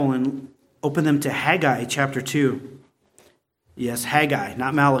And open them to Haggai chapter 2. Yes, Haggai,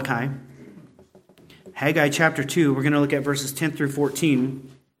 not Malachi. Haggai chapter 2, we're going to look at verses 10 through 14.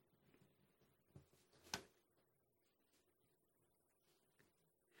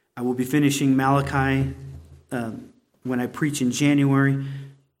 I will be finishing Malachi when I preach in January.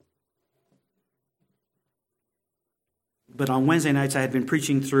 But on Wednesday nights, I had been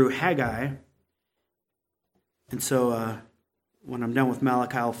preaching through Haggai. And so when I'm done with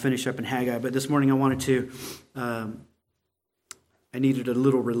Malachi, I'll finish up in Haggai. But this morning I wanted to, I needed a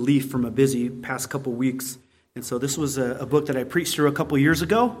little relief from a busy past couple weeks. And so this was a book that I preached through a couple years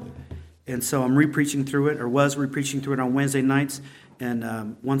ago. And so I'm re-preaching through it, or was re-preaching through it on Wednesday nights.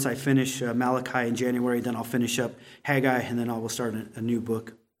 And once I finish Malachi in January, then I'll finish up Haggai, and then I will start a new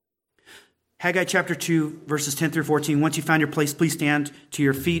book. Haggai chapter 2, verses 10 through 14. Once you found your place, please stand to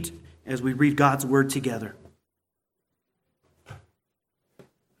your feet as we read God's word together.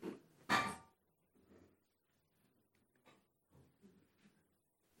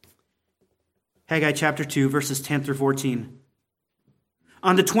 Haggai chapter 2, verses 10 through 14.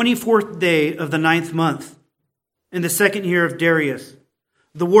 On the 24th day of the 9th month, in the 2nd year of Darius,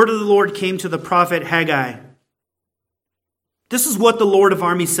 the word of the Lord came to the prophet Haggai. This is what the Lord of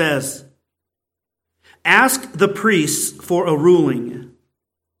armies says. Ask the priests for a ruling.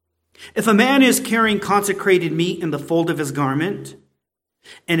 If a man is carrying consecrated meat in the fold of his garment,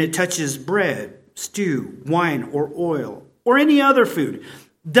 and it touches bread, stew, wine, or oil, or any other food,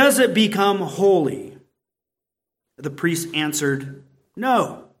 does it become holy? The priest answered,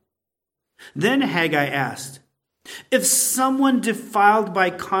 no. Then Haggai asked, if someone defiled by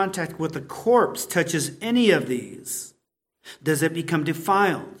contact with a corpse touches any of these, does it become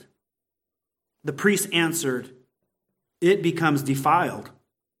defiled? The priest answered, it becomes defiled.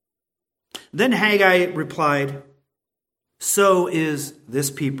 Then Haggai replied, so is this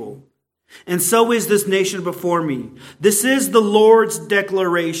people. And so is this nation before me. This is the Lord's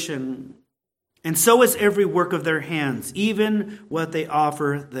declaration. And so is every work of their hands. Even what they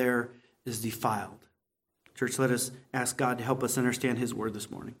offer there is defiled. Church, let us ask God to help us understand his word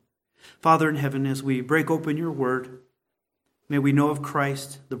this morning. Father in heaven, as we break open your word, may we know of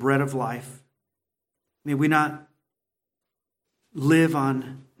Christ, the bread of life. May we not live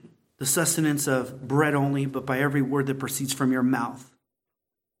on the sustenance of bread only, but by every word that proceeds from your mouth.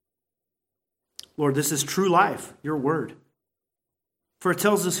 Lord, this is true life, your word. For it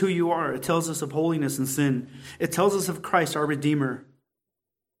tells us who you are. It tells us of holiness and sin. It tells us of Christ, our Redeemer.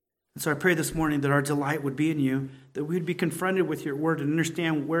 And so I pray this morning that our delight would be in you, that we'd be confronted with your word and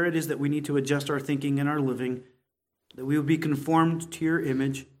understand where it is that we need to adjust our thinking and our living, that we would be conformed to your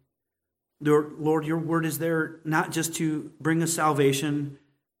image. Lord, your word is there not just to bring us salvation,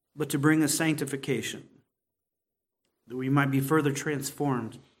 but to bring us sanctification, that we might be further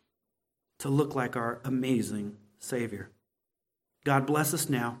transformed to look like our amazing Savior. God bless us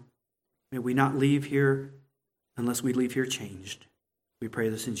now. May we not leave here unless we leave here changed. We pray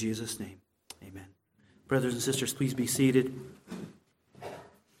this in Jesus' name. Amen. Brothers and sisters, please be seated.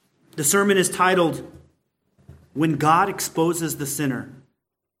 The sermon is titled, When God Exposes the Sinner.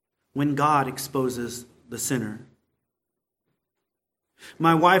 When God Exposes the Sinner.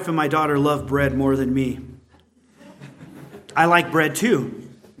 My wife and my daughter love bread more than me. I like bread too,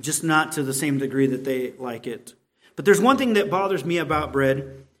 just not to the same degree that they like it. But there's one thing that bothers me about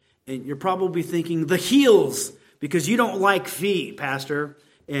bread, and you're probably thinking, the heels, because you don't like feet, Pastor.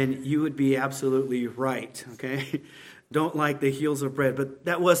 And you would be absolutely right, okay? Don't like the heels of bread, but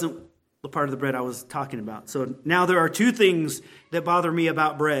that wasn't the part of the bread I was talking about. So now there are two things that bother me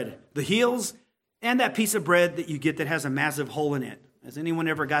about bread. The heels and that piece of bread that you get that has a massive hole in it. Has anyone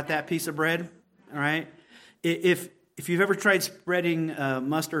ever got that piece of bread? All right. If you've ever tried spreading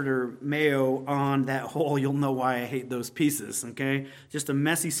mustard or mayo on that hole, you'll know why I hate those pieces, okay? Just a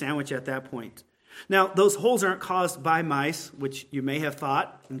messy sandwich at that point. Now, those holes aren't caused by mice, which you may have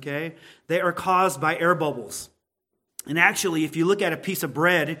thought, okay? They are caused by air bubbles. And actually, if you look at a piece of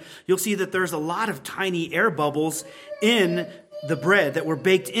bread, you'll see that there's a lot of tiny air bubbles in the bread that were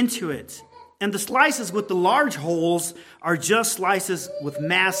baked into it. And the slices with the large holes are just slices with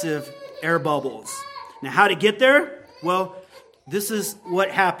massive air bubbles. Now, how to get there? Well, this is what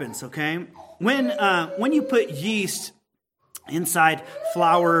happens, okay? When you put yeast inside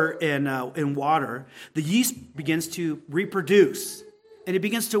flour and water, the yeast begins to reproduce, and it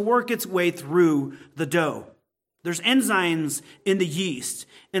begins to work its way through the dough. There's enzymes in the yeast.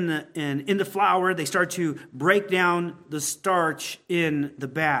 In the flour, they start to break down the starch in the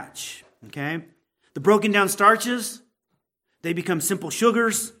batch. Okay? The broken down starches, they become simple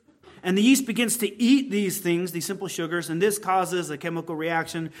sugars. And the yeast begins to eat these things, these simple sugars, and this causes a chemical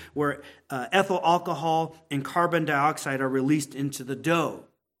reaction where ethyl alcohol and carbon dioxide are released into the dough.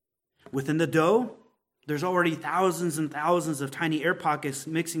 Within the dough, there's already thousands and thousands of tiny air pockets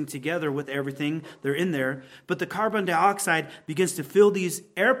mixing together with everything. They're in there. But the carbon dioxide begins to fill these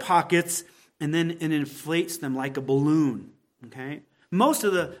air pockets, and then it inflates them like a balloon. Okay? Most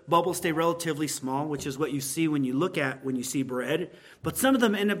of the bubbles stay relatively small, which is what you see when you see bread. But some of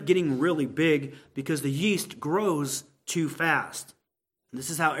them end up getting really big because the yeast grows too fast. This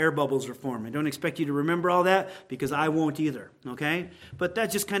is how air bubbles are formed. I don't expect you to remember all that because I won't either, okay? But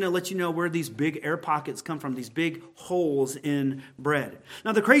that just kind of lets you know where these big air pockets come from, these big holes in bread.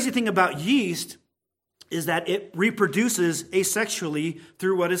 Now, the crazy thing about yeast is that it reproduces asexually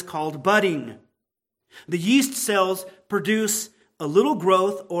through what is called budding. The yeast cells produce a little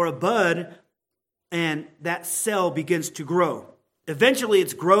growth or a bud, and that cell begins to grow. Eventually,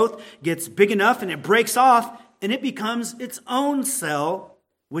 its growth gets big enough and it breaks off, and it becomes its own cell,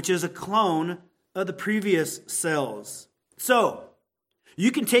 which is a clone of the previous cells. So, you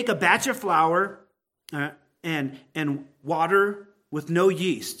can take a batch of flour and water with no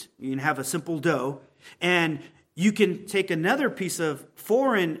yeast. You can have a simple dough. And you can take another piece of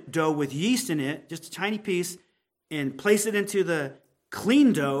foreign dough with yeast in it, just a tiny piece, and place it into the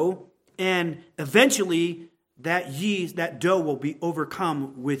clean dough. And eventually, that dough will be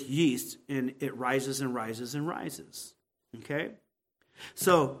overcome with yeast, and it rises and rises and rises. Okay?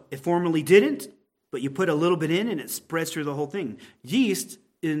 So, it formerly didn't, but you put a little bit in and it spreads through the whole thing. Yeast,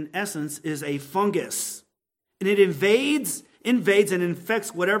 in essence, is a fungus. And it invades and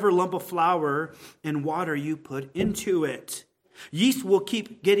infects whatever lump of flour and water you put into it. Yeast will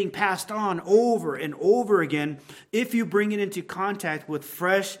keep getting passed on over and over again if you bring it into contact with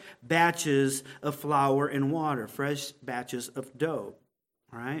fresh batches of flour and water, fresh batches of dough.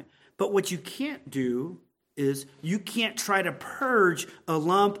 All right? But what you can't do is you can't try to purge a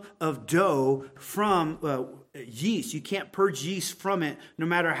lump of dough from yeast. You can't purge yeast from it no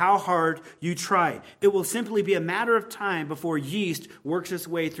matter how hard you try. It will simply be a matter of time before yeast works its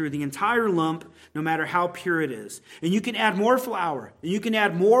way through the entire lump, no matter how pure it is. And you can add more flour, and you can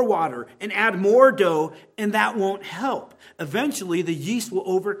add more water, and add more dough, and that won't help. Eventually, the yeast will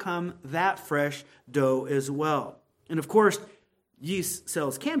overcome that fresh dough as well. And of course, yeast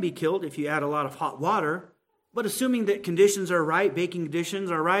cells can be killed if you add a lot of hot water. But assuming that conditions are right, baking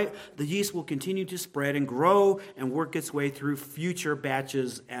conditions are right, the yeast will continue to spread and grow and work its way through future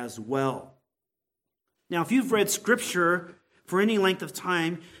batches as well. Now, if you've read Scripture for any length of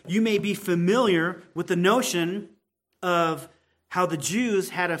time, you may be familiar with the notion of how the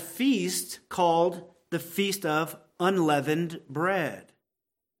Jews had a feast called the Feast of Unleavened Bread,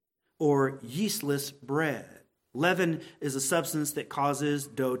 or yeastless bread. Leaven is a substance that causes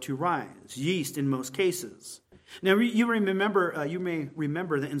dough to rise, yeast in most cases. Now, you may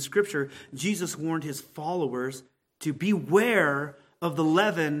remember that in Scripture, Jesus warned his followers to beware of the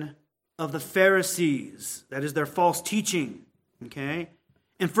leaven of the Pharisees. That is their false teaching. Okay?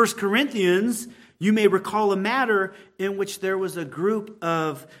 In 1 Corinthians, you may recall a matter in which there was a group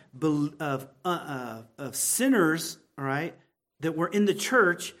of sinners, all right, that were in the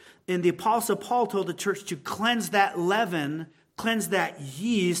church, and the Apostle Paul told the church to cleanse that leaven, cleanse that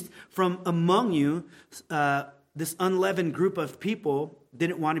yeast from among you. This unleavened group of people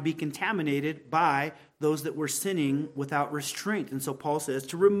didn't want to be contaminated by those that were sinning without restraint. And so Paul says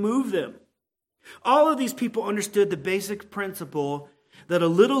to remove them. All of these people understood the basic principle that a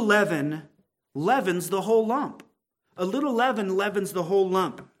little leaven leavens the whole lump. A little leaven leavens the whole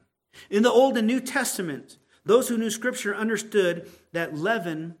lump. In the Old and New Testament, those who knew Scripture understood that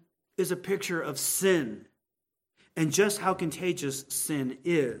leaven is a picture of sin and just how contagious sin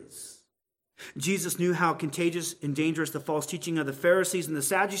is. Jesus knew how contagious and dangerous the false teaching of the Pharisees and the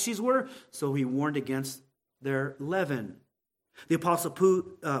Sadducees were, so he warned against their leaven. The Apostle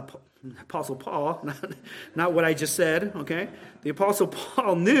Paul, not what I just said, okay? The Apostle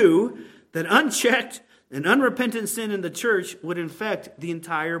Paul knew that unchecked and unrepentant sin in the church would infect the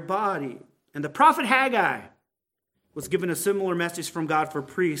entire body. And the prophet Haggai was given a similar message from God for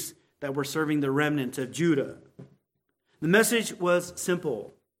priests that were serving the remnant of Judah. The message was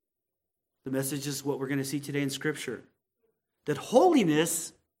simple. The message is what we're going to see today in Scripture. That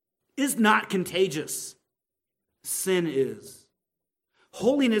holiness is not contagious. Sin is.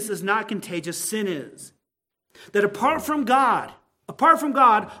 Holiness is not contagious. Sin is. That apart from God,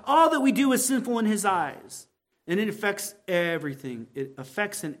 all that we do is sinful in His eyes. And it affects everything. It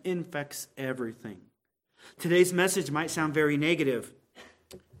affects and infects everything. Today's message might sound very negative,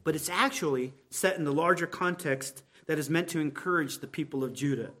 but it's actually set in the larger context that is meant to encourage the people of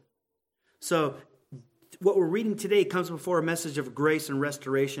Judah. So what we're reading today comes before a message of grace and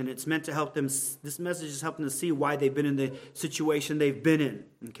restoration. It's meant to help them. This message is helping them see why they've been in the situation they've been in.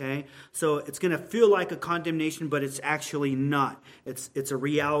 Okay, so it's going to feel like a condemnation, but it's actually not. It's a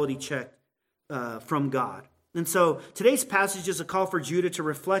reality check from God. And so today's passage is a call for Judah to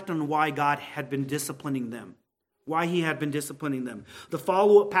reflect on why God had been disciplining them. Why he had been disciplining them. The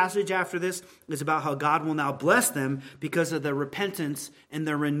follow-up passage after this is about how God will now bless them because of their repentance and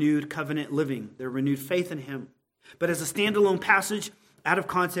their renewed covenant living, their renewed faith in him. But as a standalone passage, out of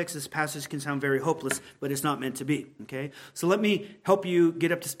context, this passage can sound very hopeless, but it's not meant to be. Okay? So let me help you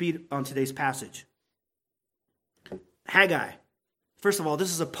get up to speed on today's passage. Haggai. First of all, this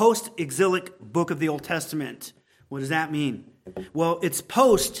is a post-exilic book of the Old Testament. What does that mean? Well, it's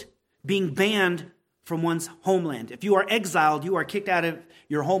post being banned from one's homeland. If you are exiled, you are kicked out of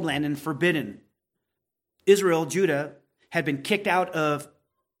your homeland and forbidden. Israel, Judah, had been kicked out of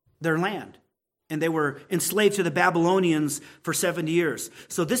their land, and they were enslaved to the Babylonians for 70 years.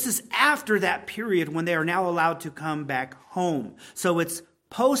 So this is after that period when they are now allowed to come back home. So it's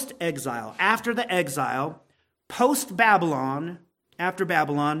post-exile, after the exile, post-Babylon, after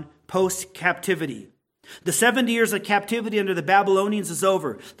Babylon, post-captivity. The 70 years of captivity under the Babylonians is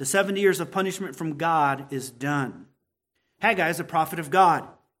over. The 70 years of punishment from God is done. Haggai is a prophet of God.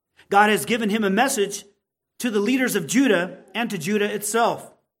 God has given him a message to the leaders of Judah and to Judah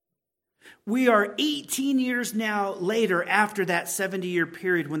itself. We are 18 years now later after that 70-year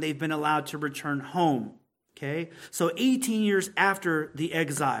period when they've been allowed to return home. Okay? So 18 years after the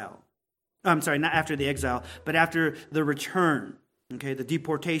exile. I'm sorry, not after the exile, but after the return. Okay, the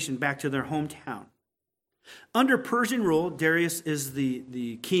deportation back to their hometown. Under Persian rule, Darius is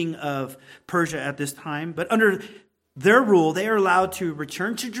the king of Persia at this time, but under their rule, they are allowed to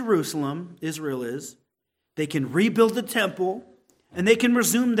return to Jerusalem, Israel is. They can rebuild the temple, and they can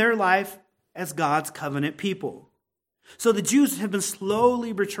resume their life as God's covenant people. So the Jews have been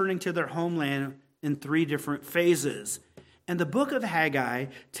slowly returning to their homeland in 3 different phases. And the book of Haggai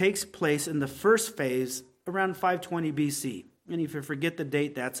takes place in the first phase around 520 BC. And if you forget the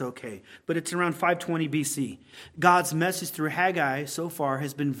date, that's okay. But it's around 520 BC. God's message through Haggai so far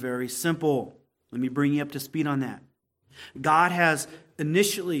has been very simple. Let me bring you up to speed on that. God has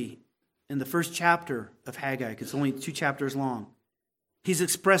initially, in the first chapter of Haggai, because it's only 2 chapters long, he's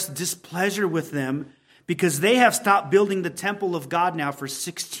expressed displeasure with them because they have stopped building the temple of God now for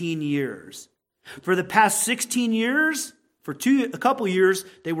 16 years. For the past 16 years, for a couple years,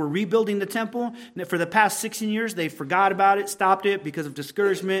 they were rebuilding the temple. And for the past 16 years, they forgot about it, stopped it because of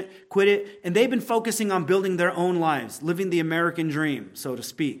discouragement, quit it. And they've been focusing on building their own lives, living the American dream, so to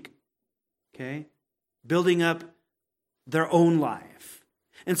speak. Okay? Building up their own life.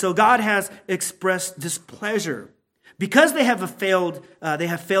 And so God has expressed displeasure. Because they have failed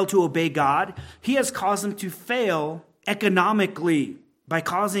to obey God, he has caused them to fail economically by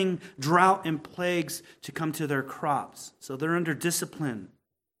causing drought and plagues to come to their crops. So they're under discipline.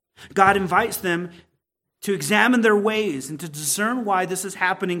 God invites them to examine their ways and to discern why this is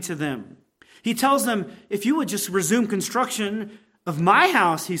happening to them. He tells them, if you would just resume construction of my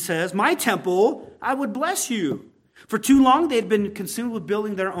house, he says, my temple, I would bless you. For too long, they had been consumed with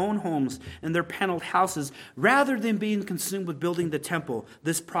building their own homes and their paneled houses rather than being consumed with building the temple,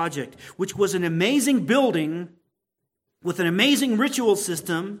 this project, which was an amazing building with an amazing ritual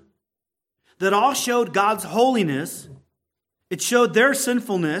system that all showed God's holiness. It showed their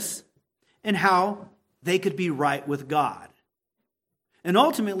sinfulness and how they could be right with God. And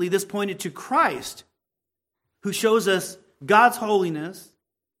ultimately, this pointed to Christ, who shows us God's holiness,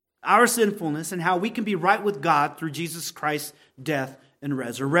 our sinfulness, and how we can be right with God through Jesus Christ's death and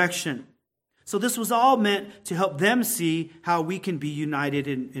resurrection. So this was all meant to help them see how we can be united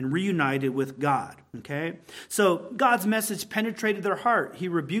and reunited with God. Okay? So God's message penetrated their heart. He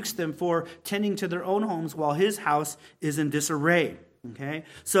rebukes them for tending to their own homes while his house is in disarray. Okay?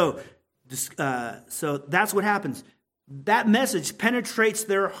 So that's what happens. That message penetrates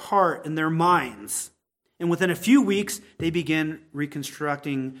their heart and their minds. And within a few weeks, they begin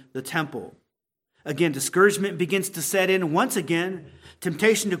reconstructing the temple. Again, discouragement begins to set in once again.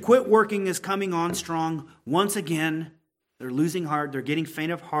 Temptation to quit working is coming on strong once again. They're losing heart. They're getting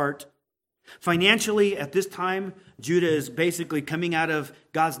faint of heart. Financially, at this time, Judah is basically coming out of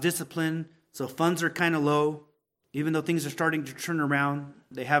God's discipline. So funds are kind of low. Even though things are starting to turn around,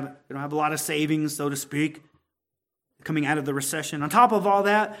 they don't have a lot of savings, so to speak, coming out of the recession. On top of all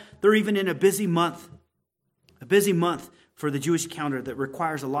that, they're even in a busy month for the Jewish calendar that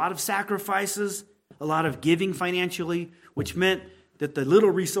requires a lot of sacrifices, a lot of giving financially, which meant that the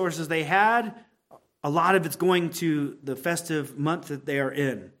little resources they had, a lot of it's going to the festive month that they are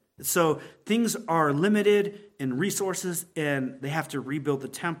in, So things are limited in resources, and they have to rebuild the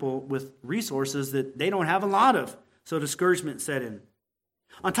temple with resources that they don't have a lot of. So discouragement set in.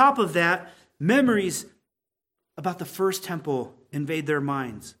 On top of that, memories about the first temple invade their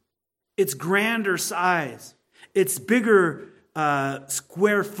minds. It's grander size. It's bigger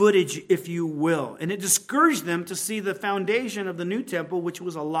square footage, if you will. And it discouraged them to see the foundation of the new temple, which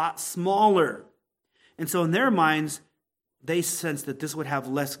was a lot smaller. And so in their minds, they sensed that this would have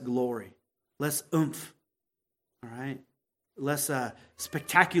less glory, less oomph, all right? Less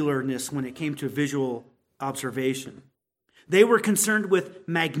spectacularness when it came to visual observation. They were concerned with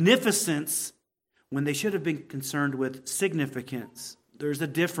magnificence when they should have been concerned with significance. There's a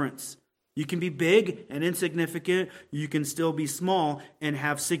difference. You can be big and insignificant. You can still be small and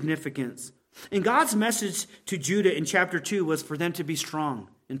have significance. And God's message to Judah in chapter 2 was for them to be strong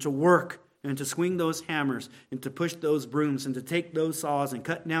and to work and to swing those hammers and to push those brooms and to take those saws and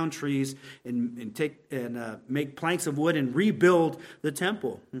cut down trees and make planks of wood and rebuild the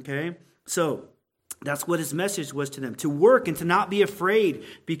temple. Okay? So that's what his message was to them, to work and to not be afraid,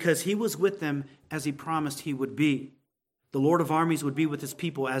 because he was with them as he promised he would be. The Lord of armies would be with his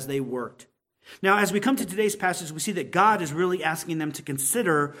people as they worked. Now, as we come to today's passage, we see that God is really asking them to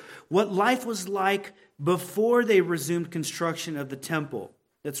consider what life was like before they resumed construction of the temple.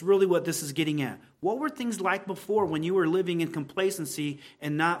 That's really what this is getting at. What were things like before when you were living in complacency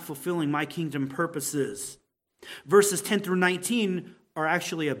and not fulfilling my kingdom purposes? Verses 10 through 19 are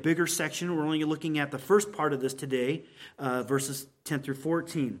actually a bigger section. We're only looking at the first part of this today, verses 10 through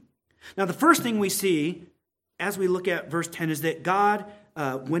 14. Now, the first thing we see as we look at verse 10 is that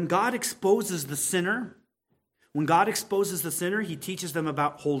when God exposes the sinner, he teaches them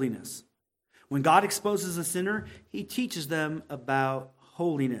about holiness. When God exposes the sinner, he teaches them about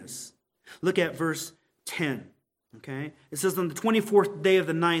holiness. Look at verse 10. Okay? It says, on the 24th day of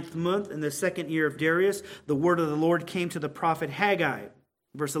the 9th month, in the 2nd year of Darius, the word of the Lord came to the prophet Haggai.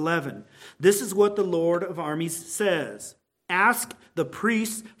 Verse 11. This is what the Lord of armies says. Ask the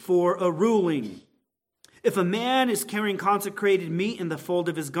priests for a ruling. If a man is carrying consecrated meat in the fold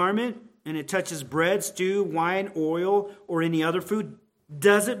of his garment, and it touches bread, stew, wine, oil, or any other food,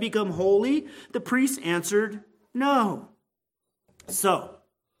 does it become holy? The priest answered, no. So,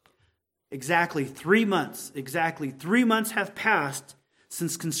 exactly 3 months have passed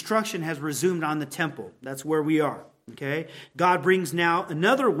since construction has resumed on the temple. That's where we are. Okay? God brings now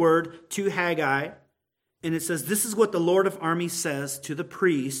another word to Haggai, and it says, this is what the Lord of armies says to the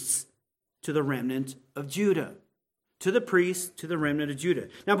priests, to the remnant of Judah. To the priests, to the remnant of Judah.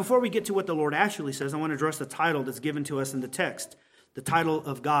 Now, before we get to what the Lord actually says, I want to address the title that's given to us in the text. The title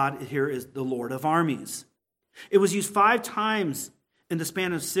of God here is the Lord of armies. It was used 5 times in the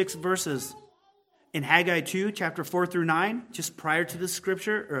span of 6 verses. In Haggai 2, chapter 4 through 9, just prior to this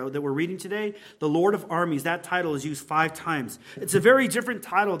scripture that we're reading today, the Lord of armies, that title is used 5 times. It's a very different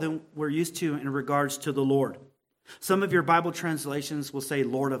title than we're used to in regards to the Lord. Some of your Bible translations will say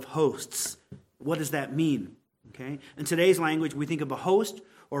Lord of hosts. What does that mean? Okay. In today's language, we think of a host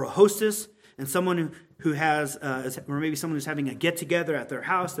or a hostess and someone who has, or maybe someone who's having a get-together at their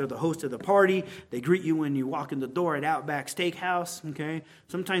house. They're the host of the party. They greet you when you walk in the door at Outback Steakhouse. Okay.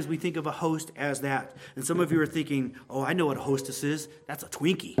 Sometimes we think of a host as that. And some of you are thinking, oh, I know what a hostess is. That's a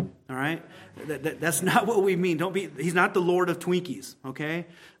Twinkie. All right. That's not what we mean. He's not the Lord of Twinkies. Okay.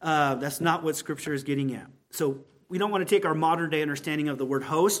 That's not what Scripture is getting at. So we don't want to take our modern day understanding of the word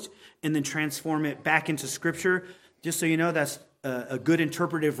host and then transform it back into Scripture. Just so you know, that's a good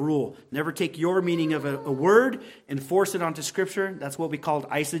interpretive rule. Never take your meaning of a word and force it onto Scripture. That's what we called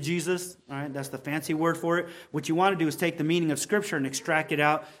eisegesis. All right, that's the fancy word for it. What you want to do is take the meaning of Scripture and extract it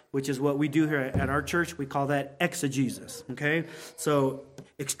out, which is what we do here at our church. We call that exegesis. Okay, so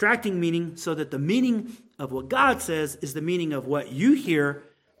extracting meaning so that the meaning of what God says is the meaning of what you hear,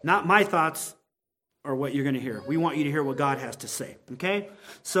 not my thoughts or what you're going to hear. We want you to hear what God has to say. Okay,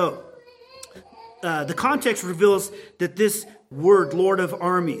 so the context reveals that this word, Lord of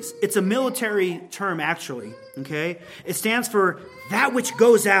armies, it's a military term, actually, okay? It stands for that which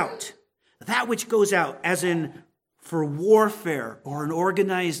goes out. That which goes out, as in for warfare or an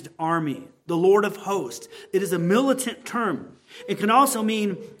organized army. The Lord of hosts. It is a militant term. It can also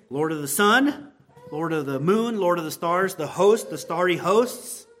mean Lord of the sun, Lord of the moon, Lord of the stars, the host, the starry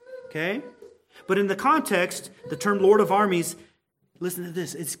hosts, okay? But in the context, the term Lord of armies, listen to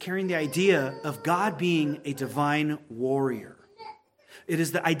this, it's carrying the idea of God being a divine warrior. It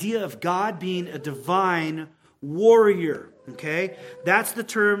is the idea of God being a divine warrior, okay? That's the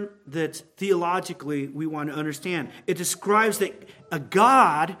term that theologically we want to understand. It describes that a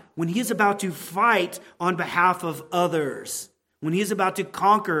God, when he is about to fight on behalf of others, when he is about to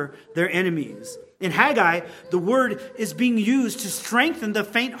conquer their enemies. In Haggai, the word is being used to strengthen the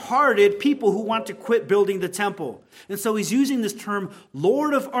faint-hearted people who want to quit building the temple. And so he's using this term,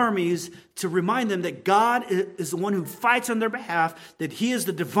 Lord of armies, to remind them that God is the one who fights on their behalf, that he is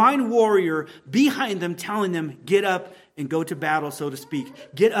the divine warrior behind them, telling them, get up and go to battle, so to speak.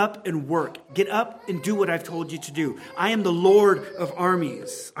 Get up and work. Get up and do what I've told you to do. I am the Lord of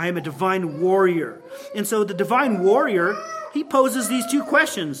armies. I am a divine warrior. And so the divine warrior, he poses these two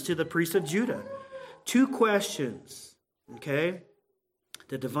questions to the priests of Judah. Two questions, okay?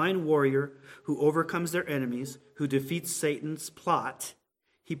 The divine warrior who overcomes their enemies, who defeats Satan's plot,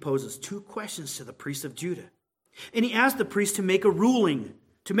 he poses two questions to the priests of Judah. And he asks the priests to make a ruling,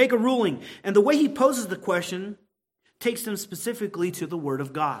 And the way he poses the question takes them specifically to the Word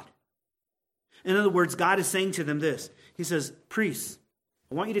of God. In other words, God is saying to them this. He says, priests,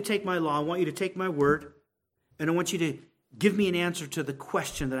 I want you to take my law, I want you to take my word, and I want you to give me an answer to the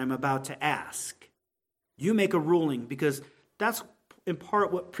question that I'm about to ask. You make a ruling, because that's in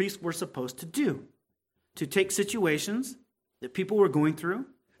part what priests were supposed to do. To take situations that people were going through,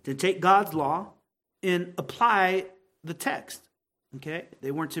 to take God's law and apply the text. Okay?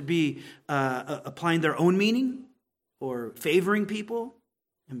 They weren't to be applying their own meaning or favoring people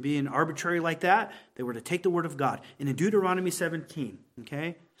and being arbitrary like that. They were to take the word of God. And in Deuteronomy 17,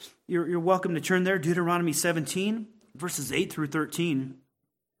 okay? You're welcome to turn there. Deuteronomy 17, verses 8 through 13.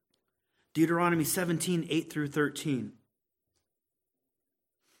 Deuteronomy 17, 8 through 13.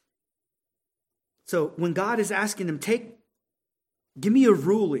 So when God is asking them, give me a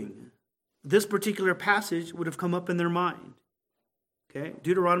ruling, this particular passage would have come up in their mind. Okay?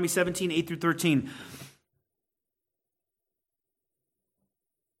 Deuteronomy 17, 8 through 13.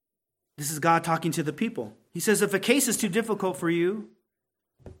 This is God talking to the people. He says, if a case is too difficult for you,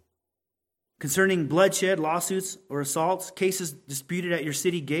 concerning bloodshed, lawsuits, or assaults, cases disputed at your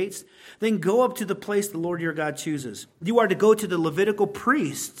city gates, then go up to the place the Lord your God chooses. You are to go to the Levitical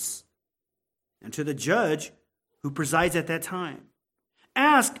priests and to the judge who presides at that time.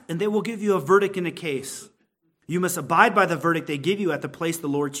 Ask, and they will give you a verdict in a case. You must abide by the verdict they give you at the place the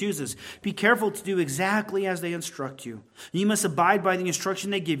Lord chooses. Be careful to do exactly as they instruct you. You must abide by the instruction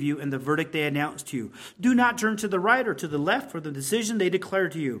they give you and the verdict they announce to you. Do not turn to the right or to the left for the decision they declare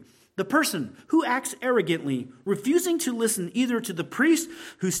to you. The person who acts arrogantly, refusing to listen either to the priest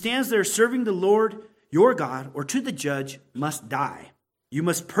who stands there serving the Lord your God or to the judge must die. You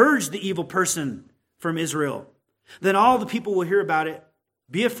must purge the evil person from Israel. Then all the people will hear about it,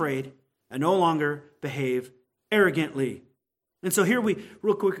 be afraid, and no longer behave arrogantly. And so here we,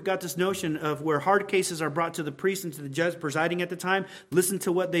 real quick, got this notion of where hard cases are brought to the priest and to the judge presiding at the time. Listen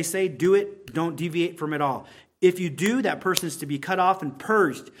to what they say, do it, don't deviate from it all. If you do, that person is to be cut off and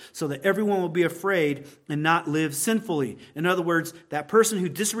purged so that everyone will be afraid and not live sinfully. In other words, that person who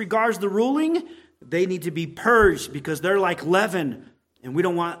disregards the ruling, they need to be purged because they're like leaven. And we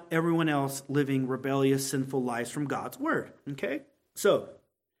don't want everyone else living rebellious, sinful lives from God's word. Okay? So,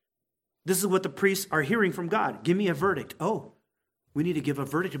 this is what the priests are hearing from God. Give me a verdict. Oh, we need to give a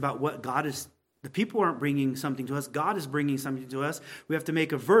verdict about what God is. The people aren't bringing something to us. God is bringing something to us. We have to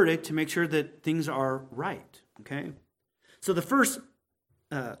make a verdict to make sure that things are right. Okay? So the first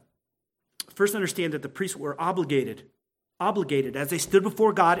understand that the priests were obligated as they stood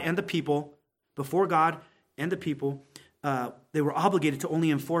before God and the people, they were obligated to only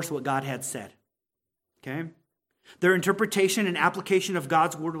enforce what God had said. Okay? Their interpretation and application of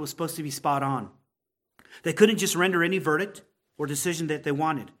God's word was supposed to be spot on. They couldn't just render any verdict or decision that they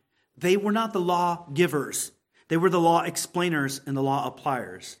wanted. They were not the law givers. They were the law explainers and the law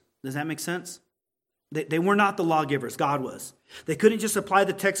appliers. Does that make sense? They were not the lawgivers. God was. They couldn't just apply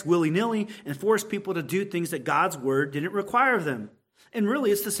the text willy-nilly and force people to do things that God's word didn't require of them. And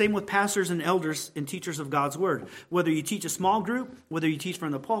really, it's the same with pastors and elders and teachers of God's word. Whether you teach a small group, whether you teach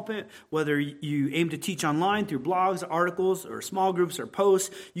from the pulpit, whether you aim to teach online through blogs, articles, or small groups or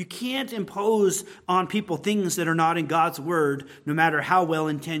posts, you can't impose on people things that are not in God's word, no matter how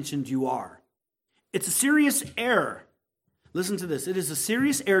well-intentioned you are. It's a serious error. Listen to this. It is a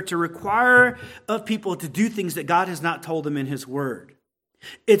serious error to require of people to do things that God has not told them in his word.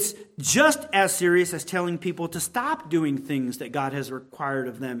 It's just as serious as telling people to stop doing things that God has required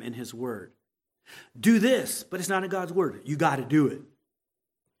of them in his word. Do this, but it's not in God's word. You got to do it.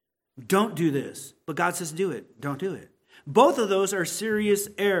 Don't do this, but God says do it. Don't do it. Both of those are serious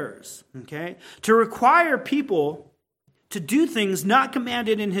errors, okay? To require people to do things not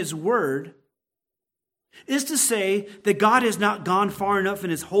commanded in his word is to say that God has not gone far enough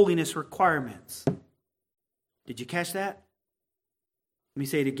in his holiness requirements. Did you catch that? Let me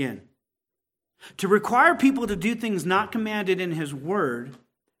say it again. To require people to do things not commanded in his word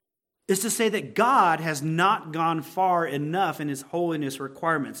is to say that God has not gone far enough in his holiness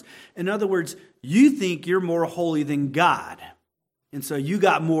requirements. In other words, you think you're more holy than God, and so you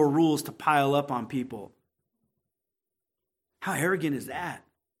got more rules to pile up on people. How arrogant is that?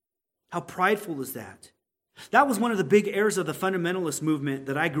 How prideful is that? That was one of the big errors of the fundamentalist movement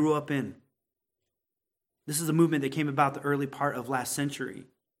that I grew up in. This is a movement that came about the early part of last century.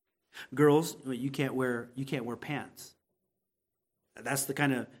 Girls, you can't wear pants. That's the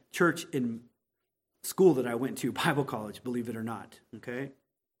kind of church in school that I went to, Bible college, believe it or not. Okay?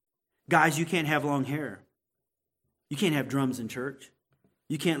 Guys, you can't have long hair. You can't have drums in church.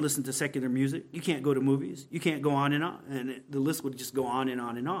 You can't listen to secular music. You can't go to movies. You can't go on. And the list would just go on and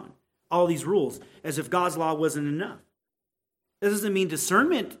on and on. All these rules, as if God's law wasn't enough. That doesn't mean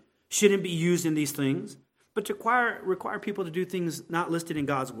discernment shouldn't be used in these things, but to require people to do things not listed in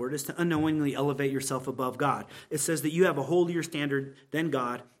God's word is to unknowingly elevate yourself above God. It says that you have a holier standard than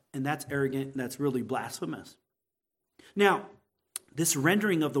God, and that's arrogant, and that's really blasphemous. Now, this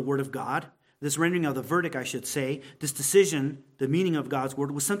rendering of the word of God, this rendering of the verdict, I should say, this decision, the meaning of God's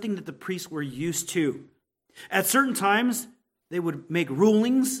word, was something that the priests were used to. At certain times, they would make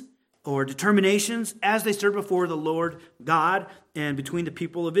rulings or determinations as they stood before the Lord God and between the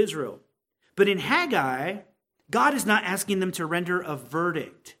people of Israel. But in Haggai, God is not asking them to render a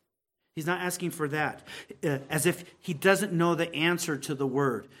verdict. He's not asking for that, as if he doesn't know the answer to the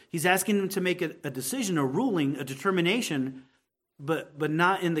word. He's asking them to make a decision, a ruling, a determination, but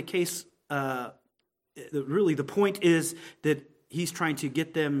not in the case. Really, the point is that he's trying to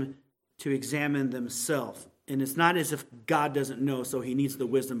get them to examine themselves. And it's not as if God doesn't know, so he needs the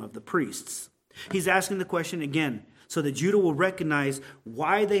wisdom of the priests. He's asking the question again, so that Judah will recognize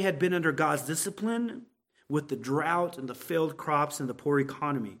why they had been under God's discipline with the drought and the failed crops and the poor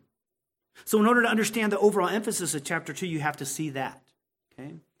economy. So in order to understand the overall emphasis of chapter 2, you have to see that.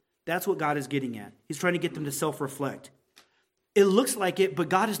 Okay? That's what God is getting at. He's trying to get them to self-reflect. It looks like it, but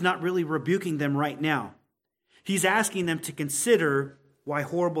God is not really rebuking them right now. He's asking them to consider why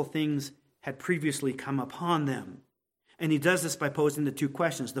horrible things had previously come upon them. And he does this by posing the two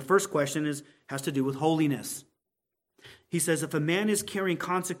questions. The first question has to do with holiness. He says, if a man is carrying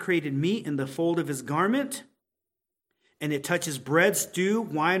consecrated meat in the fold of his garment, and it touches bread, stew,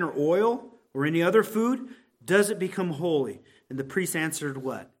 wine, or oil, or any other food, does it become holy? And the priests answered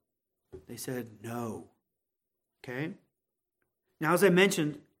what? They said, no. Okay? Now, as I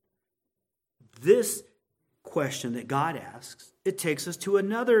mentioned, this question that God asks, it takes us to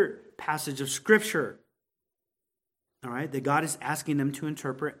another passage of Scripture. All right? That God is asking them to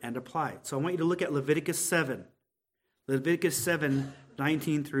interpret and apply. So I want you to look at Leviticus 7. Leviticus 7,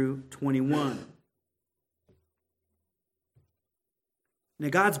 19 through 21. Now,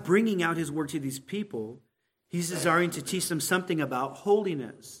 God's bringing out his word to these people. He's desiring to teach them something about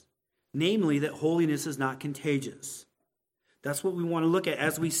holiness. Namely, that holiness is not contagious. That's what we want to look at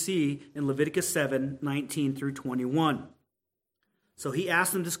as we see in Leviticus 7, 19 through 21. So he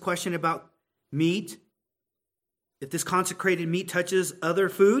asked them this question about meat. If this consecrated meat touches other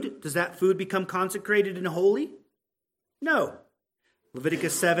food, does that food become consecrated and holy? No.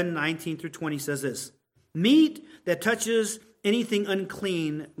 Leviticus 7, 19 through 20 says this. Meat that touches anything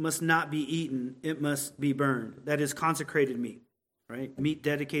unclean must not be eaten. It must be burned. That is consecrated meat, right? Meat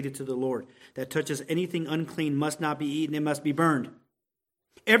dedicated to the Lord. That touches anything unclean must not be eaten. It must be burned.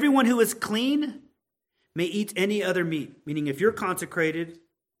 Everyone who is clean may eat any other meat. Meaning if you're consecrated,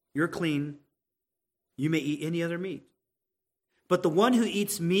 you're clean, you may eat any other meat. But the one who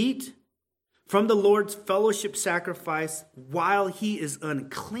eats meat from the Lord's fellowship sacrifice while he is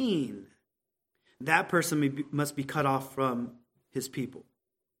unclean, that person must be cut off from his people.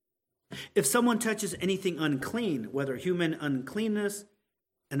 If someone touches anything unclean, whether human uncleanness,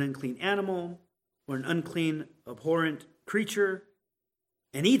 an unclean animal, or an unclean, abhorrent creature,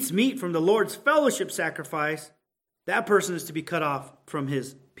 and eats meat from the Lord's fellowship sacrifice, that person is to be cut off from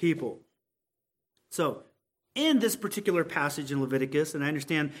his people. So, in this particular passage in Leviticus, and I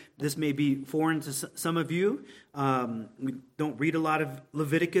understand this may be foreign to some of you, we don't read a lot of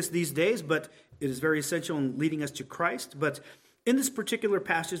Leviticus these days, but it is very essential in leading us to Christ. But in this particular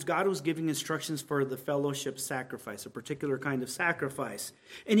passage, God was giving instructions for the fellowship sacrifice, a particular kind of sacrifice.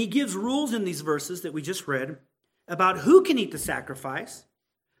 And he gives rules in these verses that we just read about who can eat the sacrifice,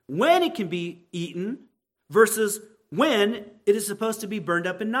 when it can be eaten, versus when it is supposed to be burned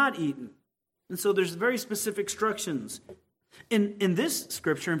up and not eaten. And so there's very specific instructions. In this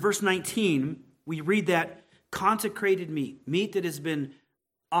scripture, in verse 19, we read that consecrated meat that has been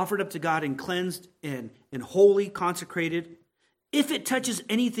offered up to God and cleansed and holy, consecrated, If it touches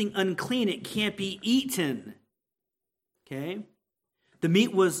anything unclean, it can't be eaten. Okay? The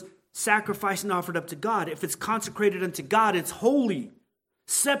meat was sacrificed and offered up to God. If it's consecrated unto God, it's holy,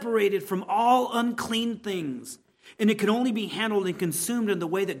 separated from all unclean things. And it can only be handled and consumed in the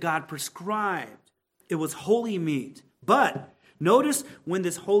way that God prescribed. It was holy meat. But notice when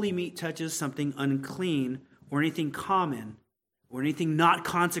this holy meat touches something unclean or anything common or anything not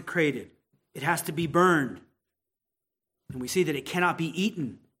consecrated, it has to be burned. And we see that it cannot be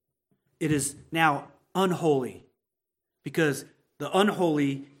eaten. It is now unholy because the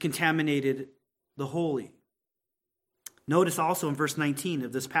unholy contaminated the holy. Notice also in verse 19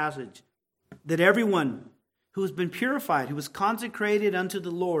 of this passage that everyone who has been purified, who is consecrated unto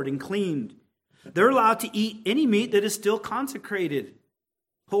the Lord and cleaned, they're allowed to eat any meat that is still consecrated.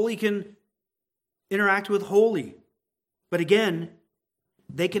 Holy can interact with holy. But again,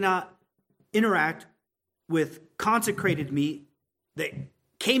 they cannot interact with consecrated meat that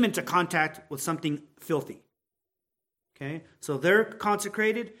came into contact with something filthy. Okay? So they're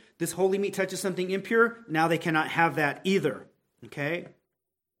consecrated. This holy meat touches something impure. Now they cannot have that either. Okay?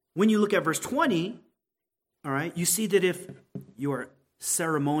 When you look at verse 20, all right, you see that if you are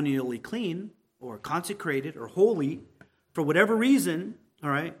ceremonially clean or consecrated or holy for whatever reason,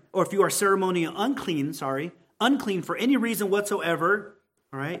 all right, or if you are ceremonially unclean for any reason whatsoever,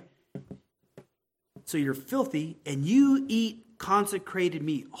 all right, so you're filthy and you eat consecrated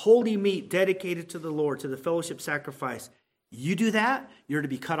meat, holy meat dedicated to the Lord, to the fellowship sacrifice. You do that, you're to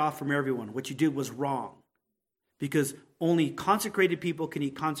be cut off from everyone. What you did was wrong because only consecrated people can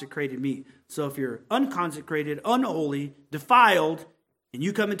eat consecrated meat. So if you're unconsecrated, unholy, defiled, and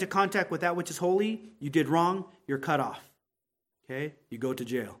you come into contact with that which is holy, you did wrong, you're cut off. Okay? You go to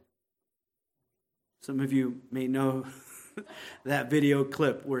jail. Some of you may know that video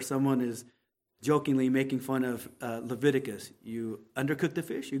clip where someone is jokingly making fun of Leviticus. You undercook the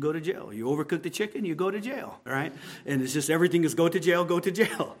fish, you go to jail. You overcook the chicken, you go to jail. All right? And it's just everything is go to jail, go to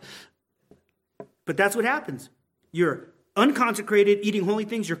jail. But that's what happens. You're unconsecrated, eating holy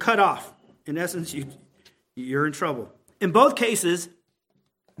things, you're cut off. In essence, you're in trouble. In both cases,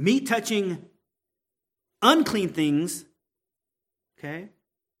 meat touching unclean things, okay?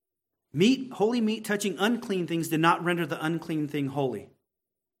 Holy meat touching unclean things did not render the unclean thing holy.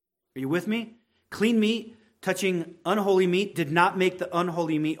 Are you with me? Clean meat touching unholy meat did not make the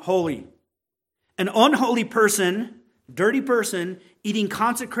unholy meat holy. An unholy person, dirty person, eating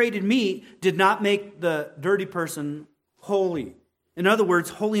consecrated meat did not make the dirty person holy. In other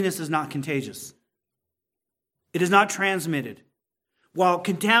words, holiness is not contagious. It is not transmitted. While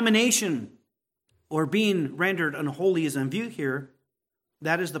contamination or being rendered unholy is in view here,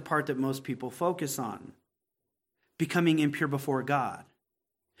 that is the part that most people focus on, becoming impure before God.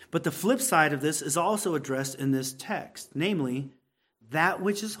 But the flip side of this is also addressed in this text, namely, that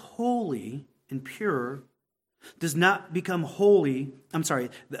which is holy and pure does not become holy.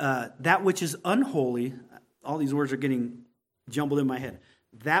 That which is unholy, all these words are getting jumbled in my head.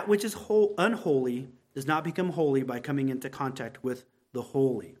 That which is unholy does not become holy by coming into contact with the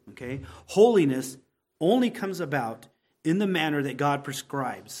holy. Okay? Holiness only comes about in the manner that God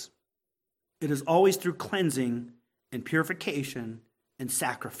prescribes. It is always through cleansing and purification and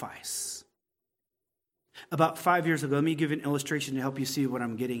sacrifice. About 5 years ago, let me give you an illustration to help you see what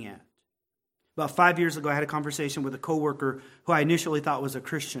I'm getting at. About 5 years ago, I had a conversation with a coworker who I initially thought was a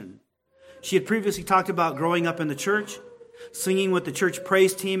Christian. She had previously talked about growing up in the church, singing with the church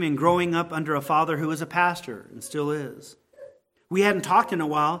praise team, and growing up under a father who was a pastor and still is. We hadn't talked in a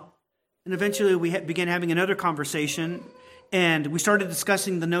while, and eventually we began having another conversation, and we started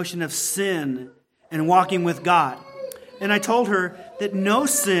discussing the notion of sin and walking with God. And I told her that no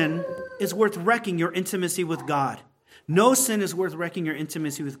sin is worth wrecking your intimacy with God. No sin is worth wrecking your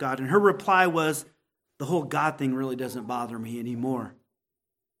intimacy with God. And her reply was, the whole God thing really doesn't bother me anymore.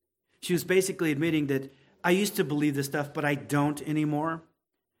 She was basically admitting that I used to believe this stuff, but I don't anymore.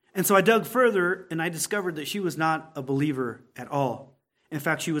 And so I dug further, and I discovered that she was not a believer at all. In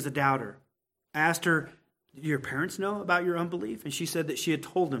fact, she was a doubter. I asked her, do your parents know about your unbelief? And she said that she had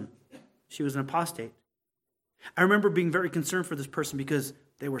told them she was an apostate. I remember being very concerned for this person because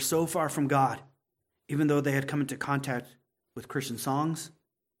they were so far from God, even though they had come into contact with Christian songs,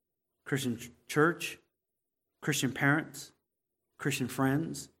 Christian church, Christian parents, Christian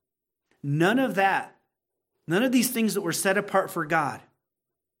friends. None of these things that were set apart for God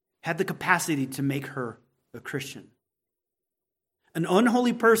had the capacity to make her a Christian. An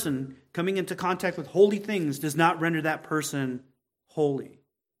unholy person coming into contact with holy things does not render that person holy.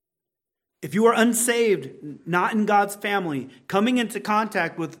 If you are unsaved, not in God's family, coming into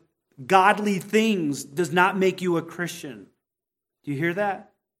contact with godly things does not make you a Christian. Do you hear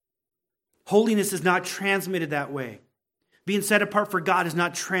that? Holiness is not transmitted that way. Being set apart for God is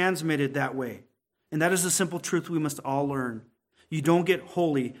not transmitted that way. And that is a simple truth we must all learn. You don't get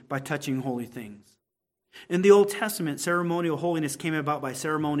holy by touching holy things. In the Old Testament, ceremonial holiness came about by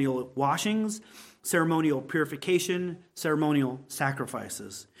ceremonial washings, ceremonial purification, ceremonial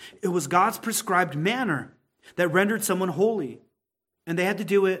sacrifices. It was God's prescribed manner that rendered someone holy. And they had to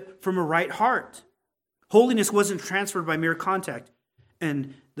do it from a right heart. Holiness wasn't transferred by mere contact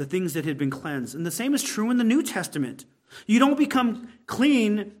and the things that had been cleansed. And the same is true in the New Testament. You don't become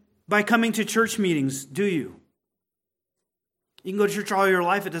clean by coming to church meetings, do you? You can go to church all your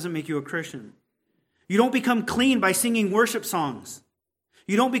life, it doesn't make you a Christian. You don't become clean by singing worship songs.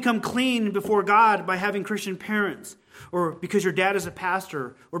 You don't become clean before God by having Christian parents, or because your dad is a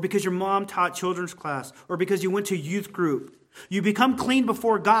pastor, or because your mom taught children's class, or because you went to youth group. You become clean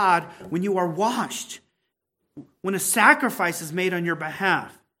before God when you are washed, when a sacrifice is made on your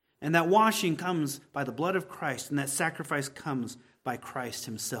behalf. And that washing comes by the blood of Christ, and that sacrifice comes by Christ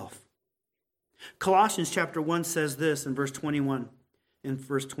himself. Colossians chapter 1 says this in verse 21 and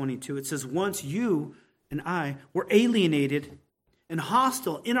verse 22. It says, once you and I were alienated and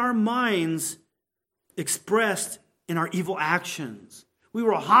hostile in our minds, expressed in our evil actions. We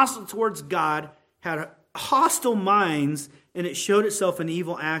were hostile towards God, had hostile minds, and it showed itself in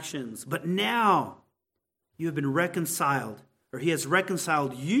evil actions. But now you have been reconciled, or he has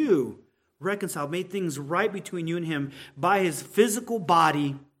reconciled you, made things right between you and him by his physical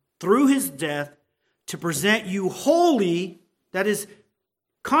body through his death to present you holy, that is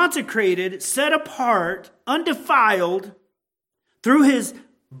consecrated, set apart, undefiled, through his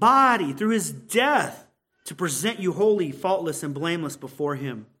body, through his death, to present you holy, faultless, and blameless before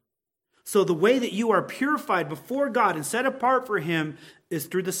him. So the way that you are purified before God and set apart for him is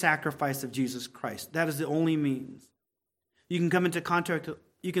through the sacrifice of Jesus Christ. That is the only means. You can come into contact,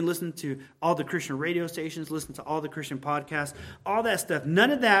 you can listen to all the Christian radio stations, listen to all the Christian podcasts, all that stuff. None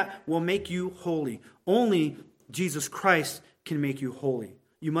of that will make you holy. Only Jesus Christ can make you holy.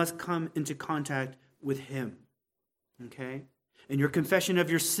 You must come into contact with him. Okay? And your confession of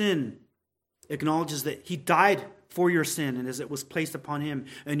your sin acknowledges that he died for your sin and as it was placed upon him.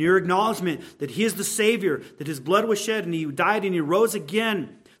 And your acknowledgement that he is the Savior, that his blood was shed and he died and he rose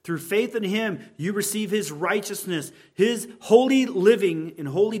again. Through faith in him, you receive his righteousness. His holy living and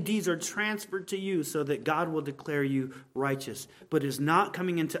holy deeds are transferred to you so that God will declare you righteous. But it is not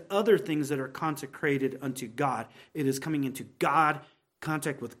coming into other things that are consecrated unto God. It is coming into God,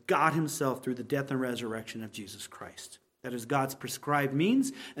 contact with God himself through the death and resurrection of Jesus Christ. That is God's prescribed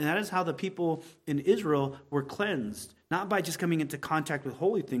means, and that is how the people in Israel were cleansed. Not by just coming into contact with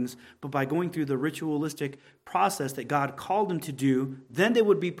holy things, but by going through the ritualistic process that God called them to do. Then they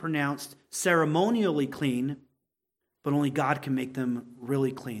would be pronounced ceremonially clean, but only God can make them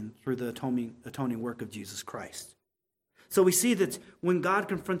really clean through the atoning work of Jesus Christ. So we see that when God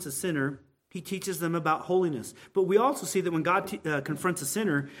confronts a sinner, he teaches them about holiness. But we also see that when God confronts a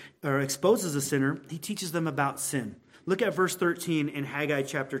sinner or exposes a sinner, he teaches them about sin. Look at verse 13 in Haggai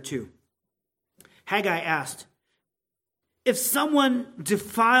chapter 2. Haggai asked, if someone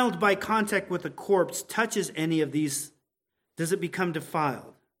defiled by contact with a corpse touches any of these, does it become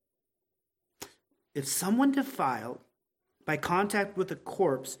defiled? If someone defiled by contact with a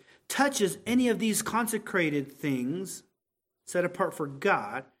corpse touches any of these consecrated things set apart for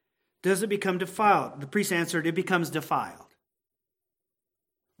God, does it become defiled? The priest answered, it becomes defiled.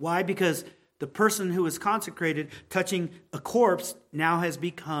 Why? Because the person who is consecrated touching a corpse now has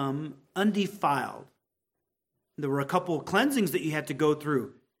become undefiled. There were a couple of cleansings that you had to go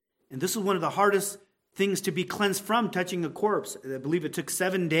through. And this was one of the hardest things to be cleansed from, touching a corpse. I believe it took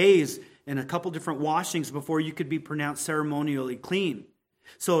 7 days and a couple different washings before you could be pronounced ceremonially clean.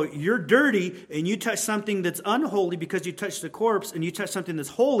 So you're dirty and you touch something that's unholy because you touched the corpse, and you touch something that's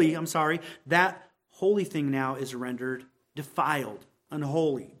holy, that holy thing now is rendered defiled,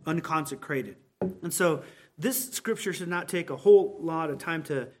 unholy, unconsecrated. And so this scripture should not take a whole lot of time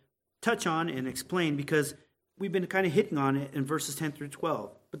to touch on and explain, because we've been kind of hitting on it in verses 10 through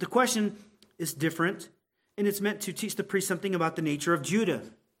 12. But the question is different, and it's meant to teach the priest something about the nature of Judah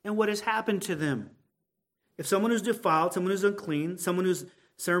and what has happened to them. If someone who's defiled, someone who's unclean, someone who's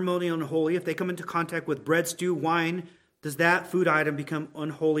ceremonial and unholy, if they come into contact with bread, stew, wine, does that food item become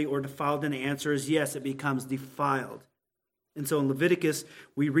unholy or defiled? And the answer is yes, it becomes defiled. And so in Leviticus,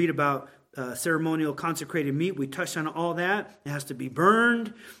 we read about ceremonial consecrated meat. We touched on all that. It has to be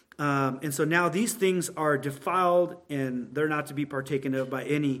burned. And so now these things are defiled, and they're not to be partaken of by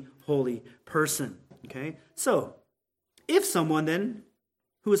any holy person. Okay? So, if someone then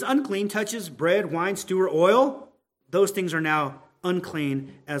who is unclean touches bread, wine, stew, or oil, those things are now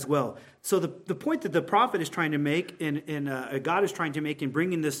unclean as well. So the point that the prophet is trying to make and God is trying to make in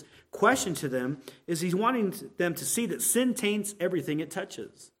bringing this question to them is he's wanting them to see that sin taints everything it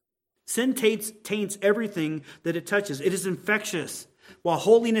touches. Sin taints everything that it touches. It is infectious. While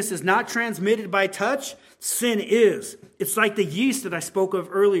holiness is not transmitted by touch, sin is. It's like the yeast that I spoke of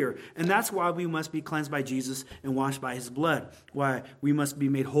earlier. And that's why we must be cleansed by Jesus and washed by his blood. Why we must be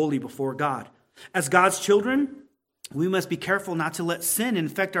made holy before God. As God's children, we must be careful not to let sin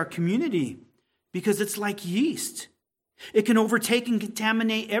infect our community because it's like yeast. It can overtake and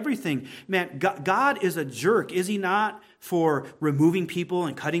contaminate everything. Man, God is a jerk, is he not, for removing people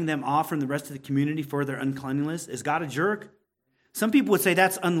and cutting them off from the rest of the community for their uncleanliness? Is God a jerk? Some people would say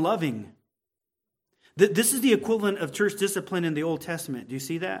that's unloving. This is the equivalent of church discipline in the Old Testament. Do you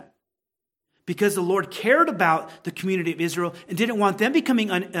see that? Because the Lord cared about the community of Israel and didn't want them becoming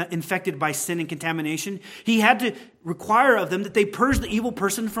infected by sin and contamination. He had to require of them that they purge the evil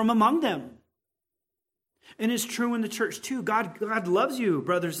person from among them. And it's true in the church too. God loves you,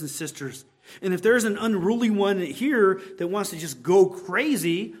 brothers and sisters. And if there's an unruly one here that wants to just go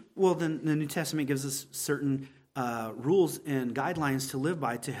crazy, well, then the New Testament gives us certain rules and guidelines to live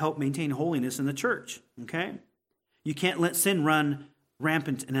by to help maintain holiness in the church. Okay? You can't let sin run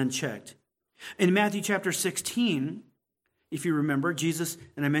rampant and unchecked. In Matthew chapter 16, if you remember, Jesus,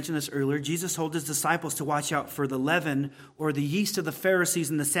 and I mentioned this earlier, Jesus told his disciples to watch out for the leaven or the yeast of the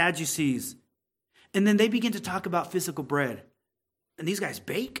Pharisees and the Sadducees. And then they begin to talk about physical bread. And these guys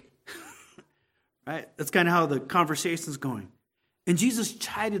bake? Right? That's kind of how the conversation's going. And Jesus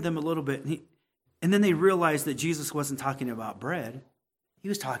chided them a little bit. And then they realized that Jesus wasn't talking about bread. He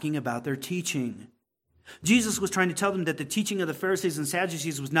was talking about their teaching. Jesus was trying to tell them that the teaching of the Pharisees and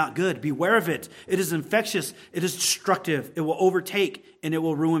Sadducees was not good. Beware of it. It is infectious. It is destructive. It will overtake and it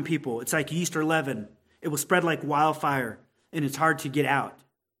will ruin people. It's like yeast or leaven. It will spread like wildfire and it's hard to get out.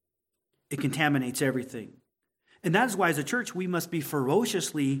 It contaminates everything. And that is why as a church we must be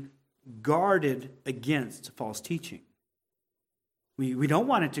ferociously guarded against false teaching. We don't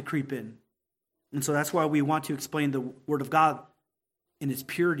want it to creep in. And so that's why we want to explain the Word of God in its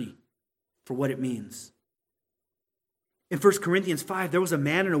purity for what it means. In 1 Corinthians 5, there was a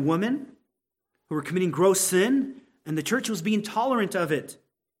man and a woman who were committing gross sin, and the church was being tolerant of it.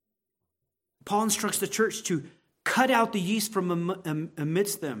 Paul instructs the church to cut out the yeast from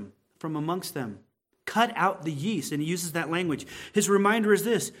amongst them. Cut out the yeast, and he uses that language. His reminder is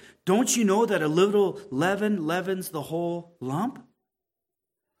this: don't you know that a little leaven leavens the whole lump?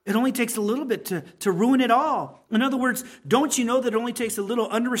 It only takes a little bit to ruin it all. In other words, don't you know that it only takes a little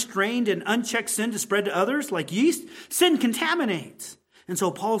unrestrained and unchecked sin to spread to others like yeast? Sin contaminates. And so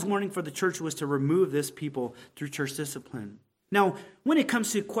Paul's warning for the church was to remove this people through church discipline. Now, when it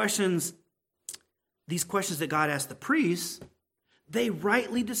comes to these questions that God asked the priests, they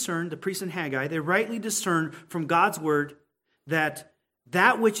rightly discern, the priests and Haggai, they rightly discern from God's word that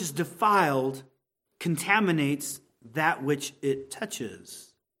which is defiled contaminates that which it touches.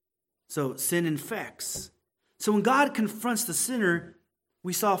 So sin infects. So when God confronts the sinner,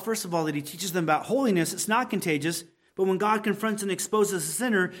 we saw, first of all, that he teaches them about holiness. It's not contagious. But when God confronts and exposes the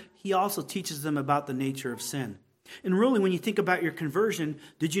sinner, he also teaches them about the nature of sin. And really, when you think about your conversion,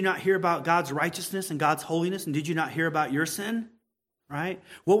 did you not hear about God's righteousness and God's holiness? And did you not hear about your sin? Right?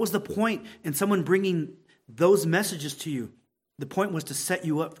 What was the point in someone bringing those messages to you? The point was to set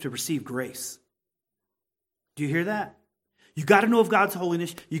you up to receive grace. Do you hear that? You got to know of God's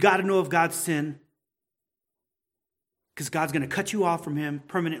holiness. You got to know of God's sin. Because God's going to cut you off from him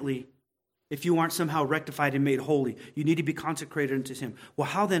permanently if you aren't somehow rectified and made holy. You need to be consecrated unto him. Well,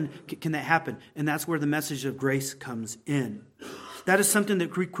 how then can that happen? And that's where the message of grace comes in. That is something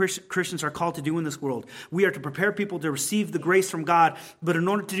that Christians are called to do in this world. We are to prepare people to receive the grace from God. But in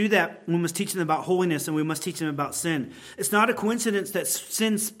order to do that, we must teach them about holiness and we must teach them about sin. It's not a coincidence that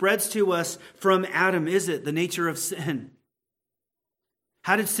sin spreads to us from Adam, is it? The nature of sin.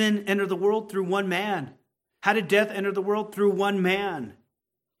 How did sin enter the world? Through one man. How did death enter the world? Through one man.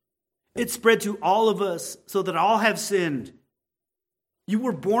 It spread to all of us so that all have sinned. You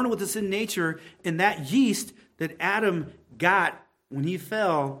were born with a sin nature, and that yeast that Adam got when he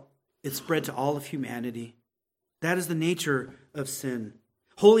fell, it spread to all of humanity. That is the nature of sin.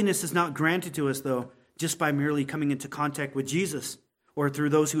 Holiness is not granted to us, though, just by merely coming into contact with Jesus or through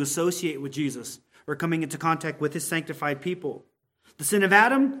those who associate with Jesus or coming into contact with his sanctified people. The sin of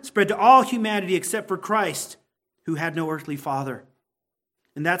Adam spread to all humanity except for Christ, who had no earthly father.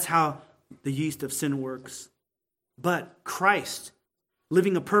 And that's how the yeast of sin works. But Christ,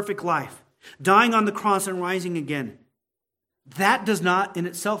 living a perfect life, dying on the cross and rising again, that does not in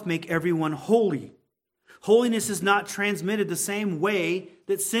itself make everyone holy. Holiness is not transmitted the same way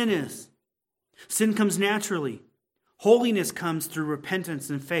that sin is. Sin comes naturally. Holiness comes through repentance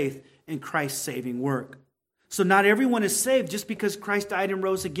and faith in Christ's saving work. So not everyone is saved just because Christ died and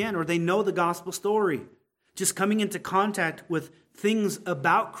rose again, or they know the gospel story. Just coming into contact with things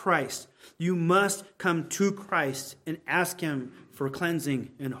about Christ. You must come to Christ and ask him for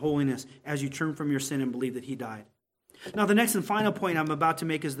cleansing and holiness as you turn from your sin and believe that he died. Now, the next and final point I'm about to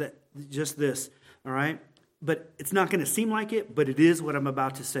make is that just this, all right? But it's not going to seem like it, but it is what I'm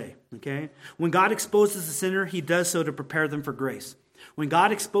about to say, okay? When God exposes the sinner, he does so to prepare them for grace. When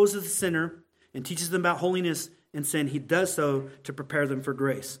God exposes the sinner and teaches them about holiness and sin, he does so to prepare them for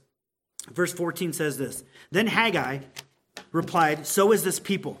grace. Verse 14 says this, "Then Haggai replied, 'So is this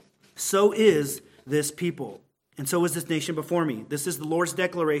people. So is this people. And so is this nation before me. This is the Lord's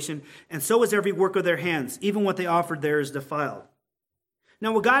declaration, and so is every work of their hands. Even what they offered there is defiled.'"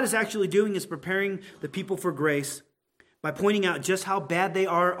 Now, what God is actually doing is preparing the people for grace by pointing out just how bad they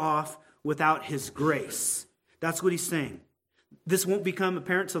are off without his grace. That's what he's saying. This won't become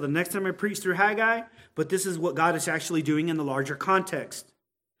apparent until the next time I preach through Haggai, but this is what God is actually doing in the larger context.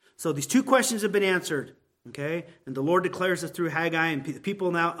 So these two questions have been answered, okay? And the Lord declares it through Haggai, and the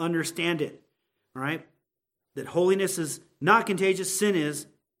people now understand it, all right? That holiness is not contagious, sin is.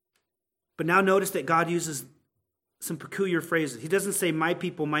 But now notice that God uses some peculiar phrases. He doesn't say my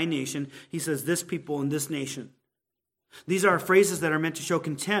people, my nation. He says this people and this nation. These are phrases that are meant to show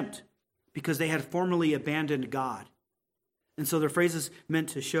contempt because they had formerly abandoned God. And so they're phrases meant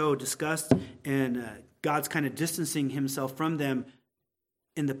to show disgust and God's kind of distancing himself from them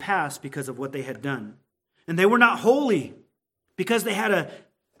in the past because of what they had done. And they were not holy because they had a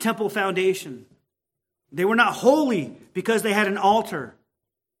temple foundation. They were not holy because they had an altar.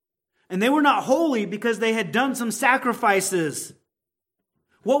 And they were not holy because they had done some sacrifices.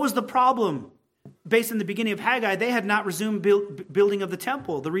 What was the problem? Based on the beginning of Haggai, they had not resumed building of the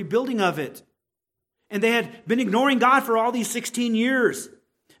temple, the rebuilding of it. And they had been ignoring God for all these 16 years.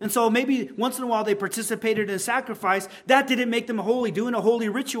 And so maybe once in a while they participated in a sacrifice. That didn't make them holy, doing a holy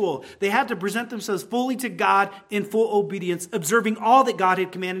ritual. They had to present themselves fully to God in full obedience, observing all that God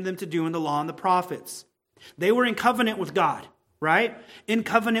had commanded them to do in the law and the prophets. They were in covenant with God, right? In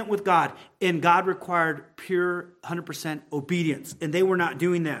covenant with God. And God required pure 100% obedience. And they were not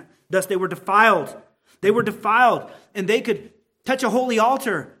doing that. Thus they were defiled. They were defiled. And they could touch a holy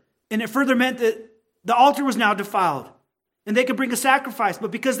altar. And it further meant that the altar was now defiled. And they could bring a sacrifice. But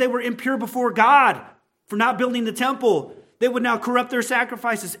because they were impure before God for not building the temple, they would now corrupt their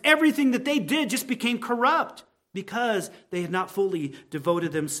sacrifices. Everything that they did just became corrupt because they had not fully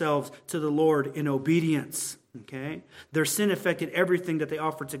devoted themselves to the Lord in obedience. Okay? Their sin affected everything that they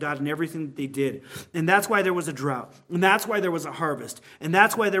offered to God and everything that they did. And that's why there was a drought. And that's why there was a harvest. And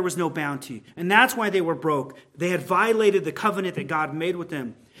that's why there was no bounty. And that's why they were broke. They had violated the covenant that God made with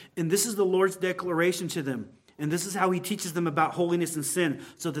them. And this is the Lord's declaration to them. And this is how he teaches them about holiness and sin,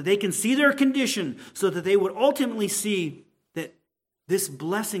 so that they can see their condition, so that they would ultimately see that this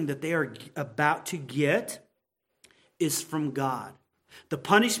blessing that they are about to get is from God. The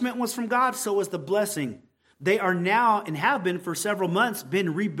punishment was from God, so was the blessing. They are now, and have been for several months,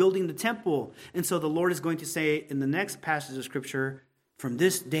 been rebuilding the temple. And so the Lord is going to say in the next passage of Scripture, from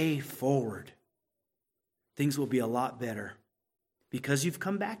this day forward, things will be a lot better because you've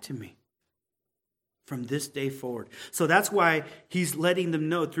come back to me. From this day forward. So that's why he's letting them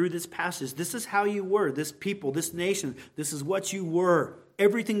know through this passage, this is how you were, this people, this nation, this is what you were.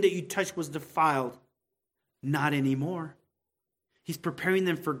 Everything that you touched was defiled. Not anymore. He's preparing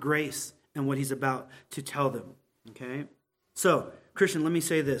them for grace and what he's about to tell them. Okay? So, Christian, let me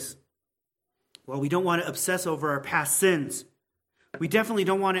say this. While we don't want to obsess over our past sins, we definitely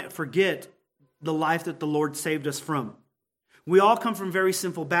don't want to forget the life that the Lord saved us from. We all come from very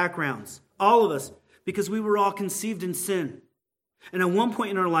sinful backgrounds. All of us. Because we were all conceived in sin. And at one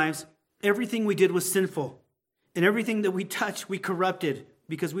point in our lives, everything we did was sinful. And everything that we touched, we corrupted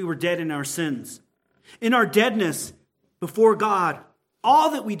because we were dead in our sins. In our deadness before God,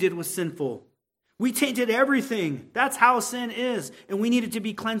 all that we did was sinful. We tainted everything. That's how sin is. And we needed to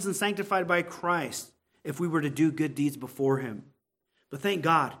be cleansed and sanctified by Christ if we were to do good deeds before him. But thank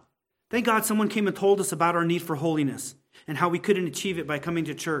God. Thank God someone came and told us about our need for holiness and how we couldn't achieve it by coming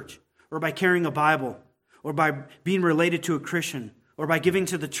to church, or by carrying a Bible, or by being related to a Christian, or by giving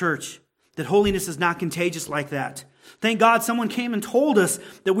to the church, that holiness is not contagious like that. Thank God someone came and told us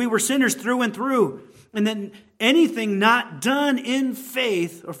that we were sinners through and through, and that anything not done in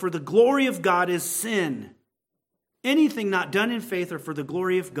faith or for the glory of God is sin. Anything not done in faith or for the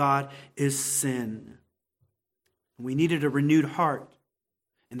glory of God is sin. We needed a renewed heart.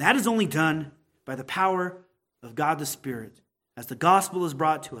 And that is only done by the power of God the Spirit, as the gospel is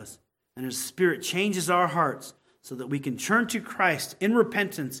brought to us, and His Spirit changes our hearts so that we can turn to Christ in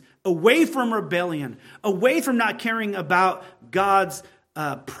repentance, away from rebellion, away from not caring about God's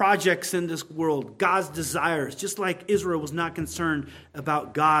projects in this world, God's desires. Just like Israel was not concerned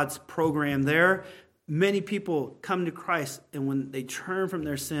about God's program there, many people come to Christ, and when they turn from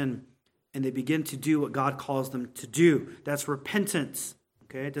their sin and they begin to do what God calls them to do, that's repentance.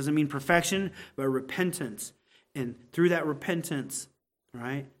 Okay, it doesn't mean perfection, but repentance. And through that repentance,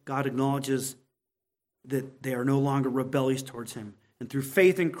 right, God acknowledges that they are no longer rebellious towards Him. And through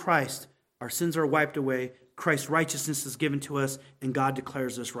faith in Christ, our sins are wiped away, Christ's righteousness is given to us, and God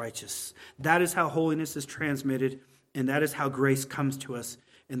declares us righteous. That is how holiness is transmitted, and that is how grace comes to us.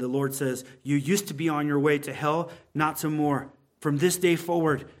 And the Lord says, you used to be on your way to hell, not so more. From this day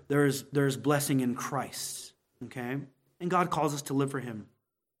forward, there is blessing in Christ. Okay? And God calls us to live for Him.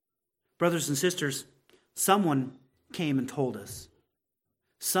 Brothers and sisters, someone came and told us.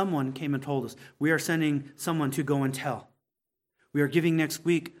 Someone came and told us. We are sending someone to go and tell. We are giving next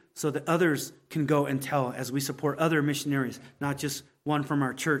week so that others can go and tell as we support other missionaries, not just one from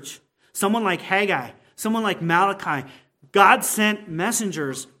our church. Someone like Haggai, someone like Malachi. God sent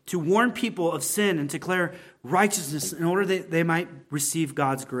messengers to warn people of sin and declare righteousness in order that they might receive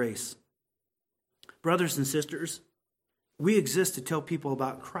God's grace. Brothers and sisters, we exist to tell people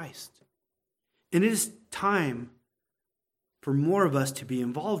about Christ. And it is time for more of us to be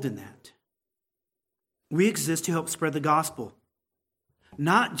involved in that. We exist to help spread the gospel.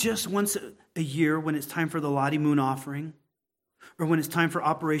 Not just once a year when it's time for the Lottie Moon offering or when it's time for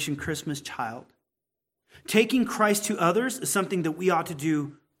Operation Christmas Child. Taking Christ to others is something that we ought to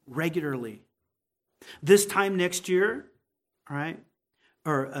do regularly. This time next year, all right,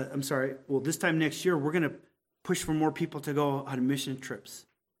 this time next year, we're going to push for more people to go on mission trips,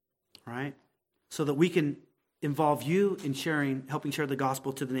 all right, so that we can involve you in helping share the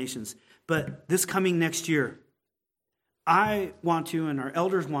gospel to the nations. But this coming next year, I want to, and our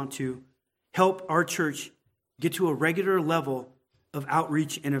elders want to, help our church get to a regular level of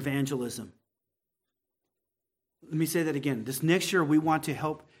outreach and evangelism. Let me say that again. This next year, we want to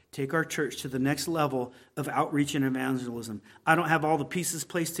help take our church to the next level of outreach and evangelism. I don't have all the pieces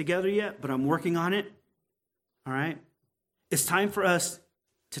placed together yet, but I'm working on it. All right? It's time for us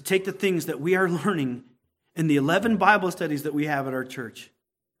to take the things that we are learning in the 11 Bible studies that we have at our church.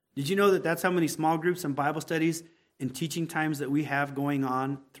 Did you know that that's how many small groups and Bible studies and teaching times that we have going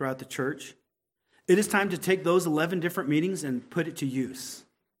on throughout the church? It is time to take those 11 different meetings and put it to use.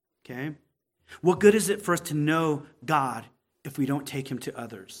 Okay? What good is it for us to know God if we don't take Him to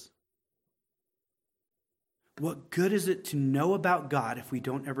others? What good is it to know about God if we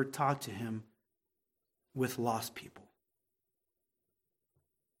don't ever talk to Him with lost people?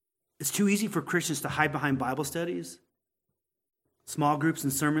 It's too easy for Christians to hide behind Bible studies, small groups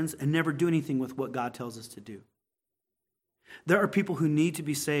and sermons, and never do anything with what God tells us to do. There are people who need to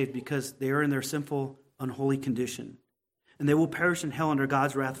be saved because they are in their sinful, unholy condition, and they will perish in hell under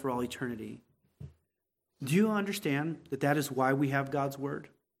God's wrath for all eternity. Do you understand that that is why we have God's Word?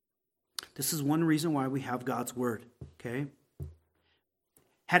 This is one reason why we have God's Word, okay?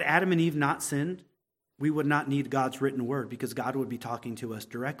 Had Adam and Eve not sinned, we would not need God's written Word because God would be talking to us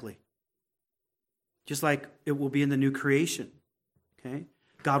directly. Just like it will be in the new creation, okay?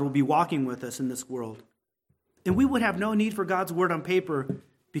 God will be walking with us in this world. And we would have no need for God's Word on paper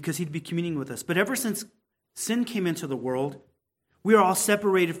because He'd be communing with us. But ever since sin came into the world, we are all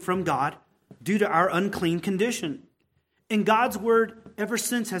separated from God due to our unclean condition. And God's Word ever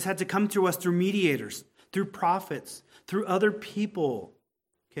since has had to come to us through mediators, through prophets, through other people,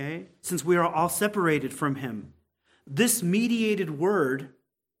 okay? Since we are all separated from Him. This mediated Word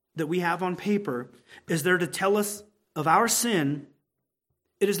that we have on paper is there to tell us of our sin.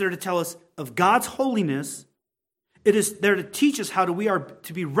 It is there to tell us of God's holiness. It is there to teach us how we are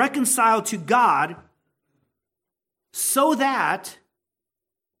to be reconciled to God so that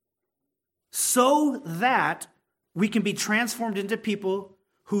we can be transformed into people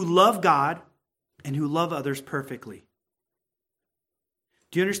who love God and who love others perfectly.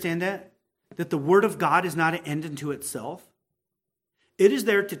 Do you understand that? That the Word of God is not an end unto itself. It is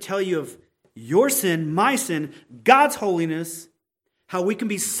there to tell you of your sin, my sin, God's holiness, how we can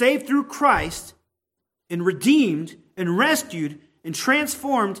be saved through Christ and redeemed and rescued and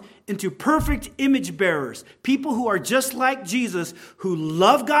transformed into perfect image bearers. People who are just like Jesus, who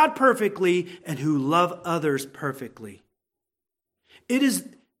love God perfectly and who love others perfectly.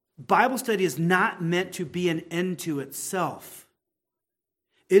 Bible study is not meant to be an end to itself.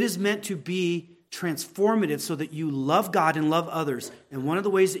 It is meant to be transformative so that you love God and love others. And one of the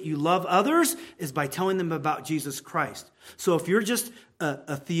ways that you love others is by telling them about Jesus Christ. So if you're just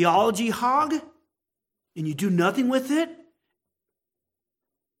a theology hog and you do nothing with it,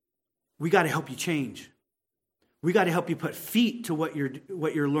 we got to help you change. We got to help you put feet to what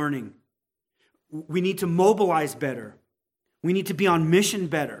you're learning. We need to mobilize better. We need to be on mission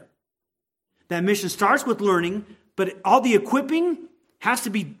better. That mission starts with learning, but all the equipping has to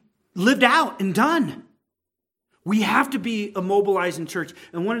be lived out and done. We have to be a mobilizing church.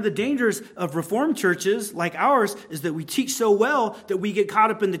 And one of the dangers of Reformed churches like ours is that we teach so well that we get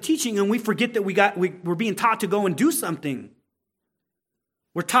caught up in the teaching and we forget that we're being taught to go and do something.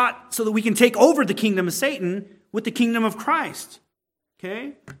 We're taught so that we can take over the kingdom of Satan with the kingdom of Christ.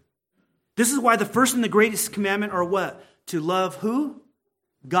 Okay? This is why the first and the greatest commandment are what? To love who?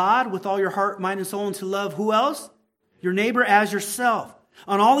 God with all your heart, mind, and soul, and to love who else? Your neighbor as yourself.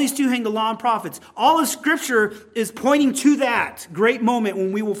 On all these two hang the law and prophets. All of Scripture is pointing to that great moment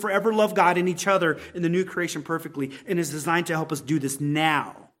when we will forever love God and each other in the new creation perfectly, and is designed to help us do this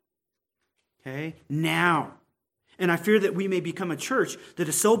now. Okay? Now. And I fear that we may become a church that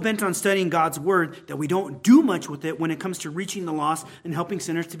is so bent on studying God's word that we don't do much with it when it comes to reaching the lost and helping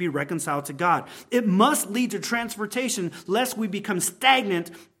sinners to be reconciled to God. It must lead to transportation, lest we become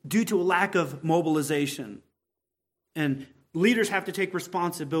stagnant due to a lack of mobilization. And leaders have to take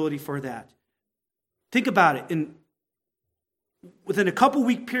responsibility for that. Think about it. Within a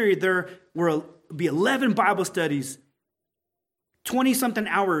couple-week period, there will be 11 Bible studies, 20-something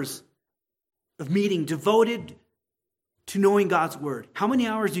hours of meeting devoted to knowing God's word. How many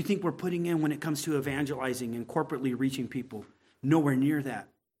hours do you think we're putting in when it comes to evangelizing and corporately reaching people? Nowhere near that.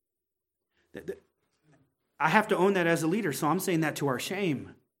 I have to own that as a leader, so I'm saying that to our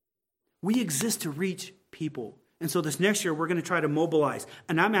shame. We exist to reach people. And so this next year, we're going to try to mobilize.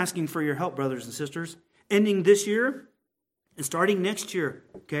 And I'm asking for your help, brothers and sisters. Ending this year and starting next year,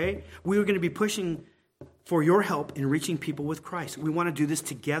 okay? We are going to be pushing for your help in reaching people with Christ. We want to do this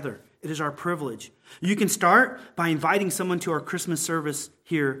together. It is our privilege. You can start by inviting someone to our Christmas service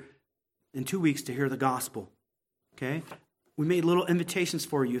here in 2 weeks to hear the gospel. Okay? We made little invitations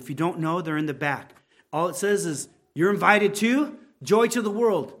for you. If you don't know, they're in the back. All it says is, you're invited to Joy to the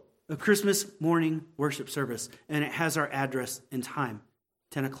World, a Christmas morning worship service. And it has our address and time,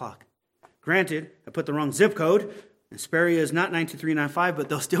 10 o'clock. Granted, I put the wrong zip code. Hesperia is not 92395, but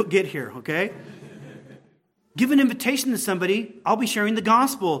they'll still get here, okay? Give an invitation to somebody. I'll be sharing the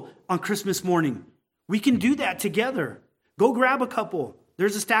gospel on Christmas morning. We can do that together. Go grab a couple.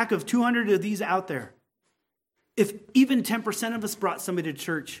 There's a stack of 200 of these out there. If even 10% of us brought somebody to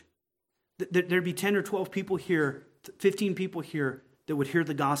church, there'd be 10 or 12 people here, 15 people here that would hear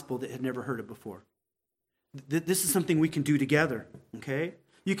the gospel that had never heard it before. This is something we can do together, okay?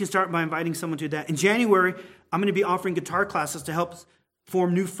 You can start by inviting someone to that. In January, I'm going to be offering guitar classes to help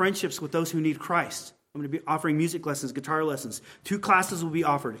form new friendships with those who need Christ. I'm going to be offering music lessons, guitar lessons. 2 classes will be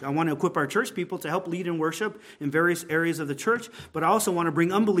offered. I want to equip our church people to help lead in worship in various areas of the church, but I also want to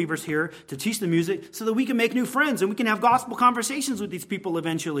bring unbelievers here to teach the music so that we can make new friends and we can have gospel conversations with these people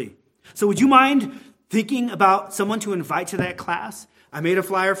eventually. So would you mind thinking about someone to invite to that class? I made a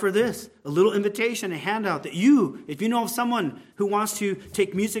flyer for this, a little invitation, a handout that if you know of someone who wants to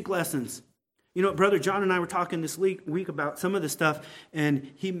take music lessons. You know, Brother John and I were talking this week about some of this stuff,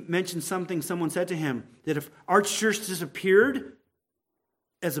 and he mentioned something someone said to him, that if our church disappeared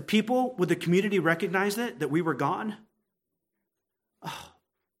as a people, would the community recognize it, that we were gone? Oh,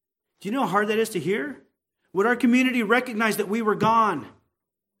 do you know how hard that is to hear? Would our community recognize that we were gone?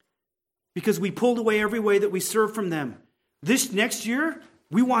 Because we pulled away every way that we served from them. This next year,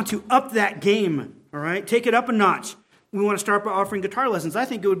 we want to up that game, all right? Take it up a notch. We want to start by offering guitar lessons. I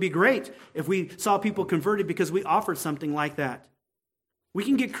think it would be great if we saw people converted because we offered something like that. We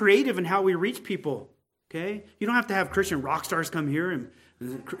can get creative in how we reach people, okay? You don't have to have Christian rock stars come here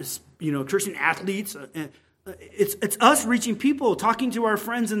and Christian athletes. It's us reaching people, talking to our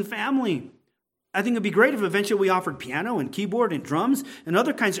friends and family. I think it'd be great if eventually we offered piano and keyboard and drums and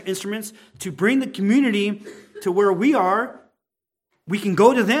other kinds of instruments to bring the community to where we are. We can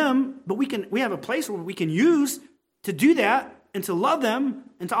go to them, but we have a place where we can use to do that and to love them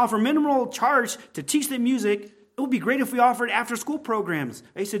and to offer minimal charge to teach them music. It would be great if we offered after-school programs.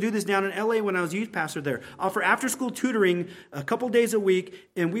 I used to do this down in LA when I was youth pastor there. Offer after-school tutoring a couple days a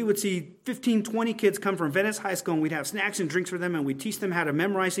week, and we would see 15, 20 kids come from Venice High School, and we'd have snacks and drinks for them, and we'd teach them how to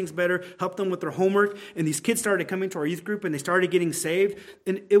memorize things better, help them with their homework. And these kids started coming to our youth group, and they started getting saved.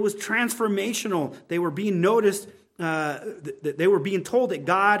 And it was transformational. They were being noticed. They were being told that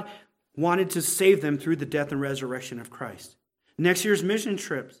God wanted to save them through the death and resurrection of Christ. Next year's mission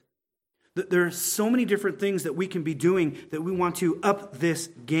trips. There are so many different things that we can be doing that we want to up this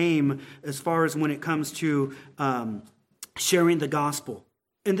game as far as when it comes to sharing the gospel.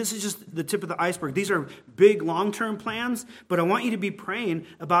 And this is just the tip of the iceberg. These are big, long-term plans, but I want you to be praying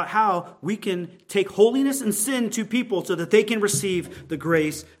about how we can take holiness and sin to people so that they can receive the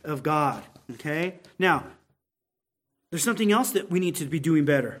grace of God. Okay? Now, there's something else that we need to be doing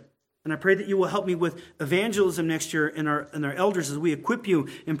better. And I pray that you will help me with evangelism next year and our elders as we equip you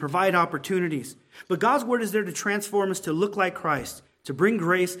and provide opportunities. But God's word is there to transform us to look like Christ, to bring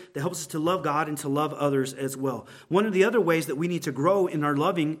grace that helps us to love God and to love others as well. One of the other ways that we need to grow in our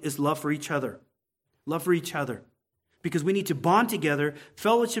loving is love for each other. Love for each other. Because we need to bond together,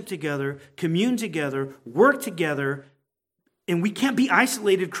 fellowship together, commune together, work together. And we can't be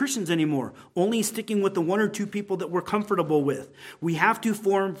isolated Christians anymore, only sticking with the one or two people that we're comfortable with. We have to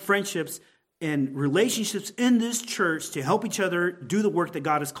form friendships and relationships in this church to help each other do the work that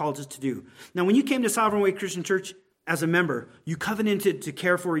God has called us to do. Now, when you came to Sovereign Way Christian Church as a member, you covenanted to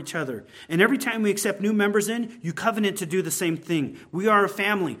care for each other. And every time we accept new members in, you covenant to do the same thing. We are a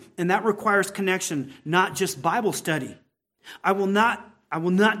family, and that requires connection, not just Bible study. I will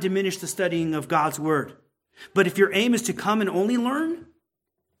not diminish the studying of God's word. But if your aim is to come and only learn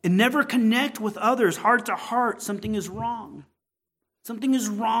and never connect with others heart to heart, something is wrong. Something is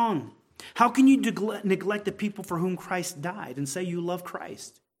wrong. How can you neglect the people for whom Christ died and say you love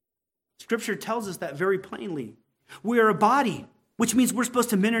Christ? Scripture tells us that very plainly. We are a body, which means we're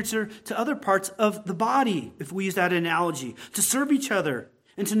supposed to minister to other parts of the body, if we use that analogy, to serve each other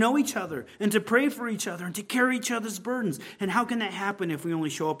and to know each other and to pray for each other and to carry each other's burdens. And how can that happen if we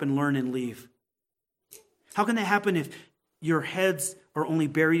only show up and learn and leave? How can that happen if your heads are only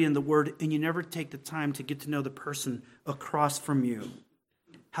buried in the word and you never take the time to get to know the person across from you?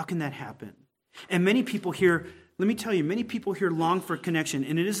 How can that happen? And many people here, let me tell you, many people here long for connection.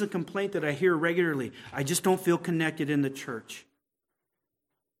 And it is a complaint that I hear regularly. I just don't feel connected in the church.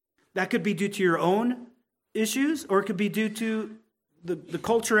 That could be due to your own issues, or it could be due to the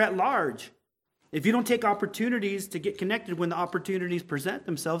culture at large. If you don't take opportunities to get connected when the opportunities present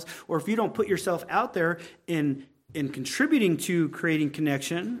themselves, or if you don't put yourself out there in contributing to creating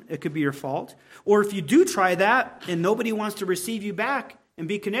connection, it could be your fault. Or if you do try that and nobody wants to receive you back and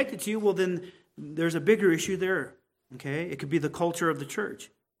be connected to you, well, then there's a bigger issue there. Okay? It could be the culture of the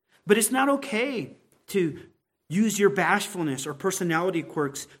church. But it's not okay to use your bashfulness or personality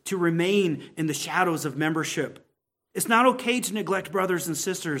quirks to remain in the shadows of membership. It's not okay to neglect brothers and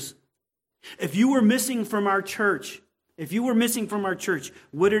sisters. If you were missing from our church,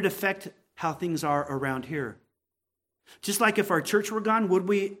 would it affect how things are around here? Just like if our church were gone,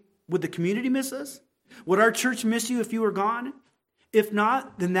 would the community miss us? Would our church miss you if you were gone? If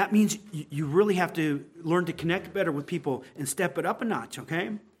not, then that means you really have to learn to connect better with people and step it up a notch, okay?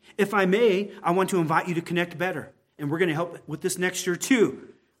 If I may, I want to invite you to connect better. And we're going to help with this next year too.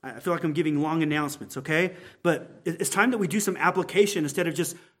 I feel like I'm giving long announcements, okay? But it's time that we do some application instead of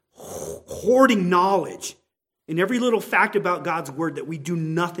just hoarding knowledge in every little fact about God's word that we do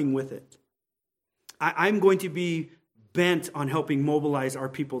nothing with it. I'm going to be bent on helping mobilize our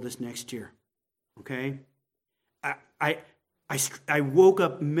people this next year, okay? I woke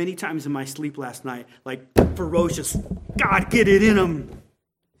up many times in my sleep last night, like ferocious, God, get it in them.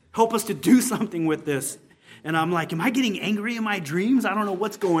 Help us to do something with this. And I'm like, am I getting angry in my dreams? I don't know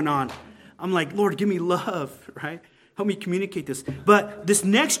what's going on. I'm like, Lord, give me love, right? Help me communicate this. But this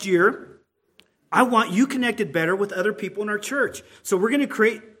next year, I want you connected better with other people in our church. So we're going to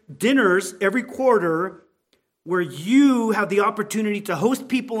create dinners every quarter where you have the opportunity to host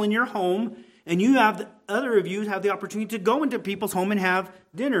people in your home, and other of you have the opportunity to go into people's home and have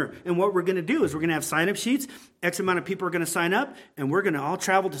dinner. And what we're going to do is we're going to have sign-up sheets. X amount of people are going to sign up, and we're going to all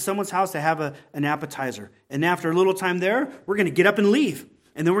travel to someone's house to have an appetizer. And after a little time there, we're going to get up and leave.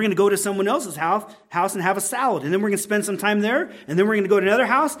 And then we're going to go to someone else's house and have a salad. And then we're going to spend some time there. And then we're going to go to another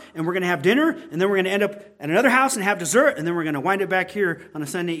house, and we're going to have dinner. And then we're going to end up at another house and have dessert. And then we're going to wind it back here on a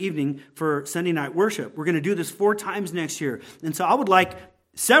Sunday evening for Sunday night worship. We're going to do this 4 times next year. And so I would like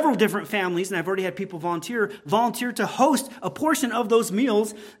several different families, and I've already had people volunteer to host a portion of those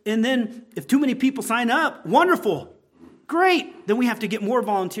meals. And then if too many people sign up, wonderful, great. Then we have to get more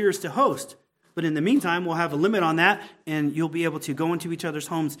volunteers to host. But in the meantime, we'll have a limit on that, and you'll be able to go into each other's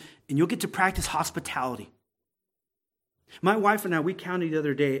homes, and you'll get to practice hospitality. My wife and I, we counted the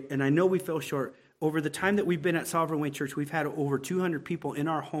other day, and I know we fell short. Over the time that we've been at Sovereign Way Church, we've had over 200 people in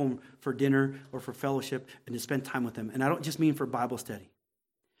our home for dinner or for fellowship and to spend time with them. And I don't just mean for Bible study.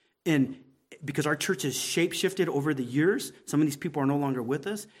 And because our church has shape-shifted over the years. Some of these people are no longer with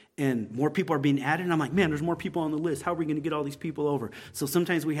us, and more people are being added. And I'm like, man, there's more people on the list. How are we going to get all these people over? So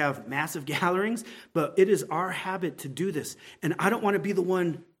sometimes we have massive gatherings, but it is our habit to do this. And I don't want to be the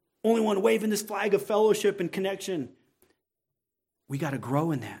only one waving this flag of fellowship and connection. We got to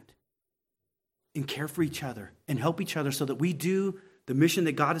grow in that and care for each other and help each other so that we do the mission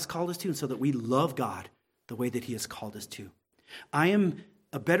that God has called us to and so that we love God the way that he has called us to. I am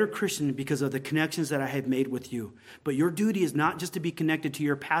a better Christian because of the connections that I have made with you. But your duty is not just to be connected to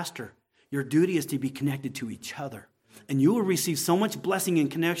your pastor. Your duty is to be connected to each other. And you will receive so much blessing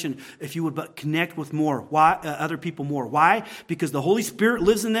and connection if you would but connect with other people more. Why? Because the Holy Spirit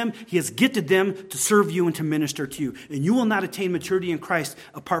lives in them. He has gifted them to serve you and to minister to you. And you will not attain maturity in Christ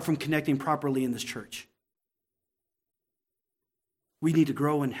apart from connecting properly in this church. We need to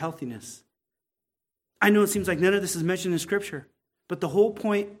grow in healthiness. I know it seems like none of this is mentioned in Scripture. But the whole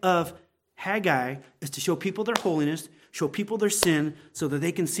point of Haggai is to show people their holiness, show people their sin, so that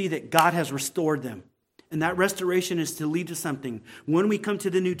they can see that God has restored them. And that restoration is to lead to something. When we come to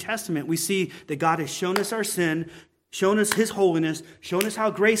the New Testament, we see that God has shown us our sin, shown us his holiness, shown us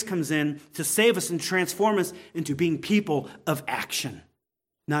how grace comes in to save us and transform us into being people of action,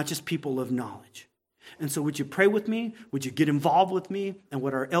 not just people of knowledge. And so would you pray with me? Would you get involved with me and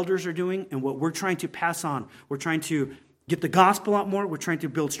what our elders are doing and what we're trying to pass on? We're trying to get the gospel out more. We're trying to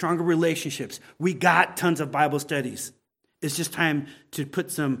build stronger relationships. We got tons of Bible studies. It's just time to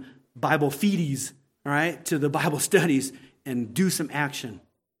put some Bible feedies, all right, to the Bible studies and do some action.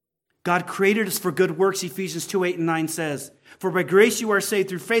 God created us for good works, Ephesians 2:8-9 says. For by grace you are saved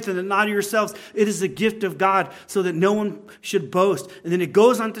through faith, and that not of yourselves. It is a gift of God, so that no one should boast. And then it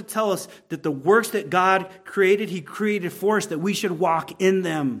goes on to tell us that the works that God created, he created for us, that we should walk in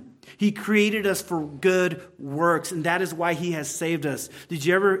them. He created us for good works, and that is why he has saved us. Did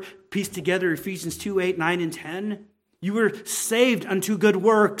you ever piece together Ephesians 2:8-9 and 10? You were saved unto good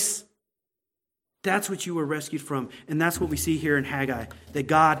works. That's what you were rescued from. And that's what we see here in Haggai, that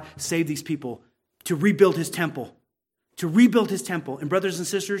God saved these people to rebuild his temple. To rebuild his temple. And brothers and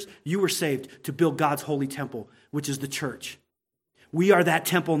sisters, you were saved to build God's holy temple, which is the church. We are that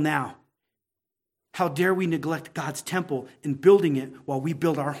temple now. How dare we neglect God's temple in building it while we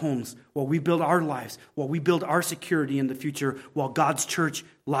build our homes, while we build our lives, while we build our security in the future, while God's church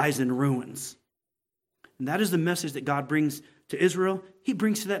lies in ruins. And that is the message that God brings to Israel. He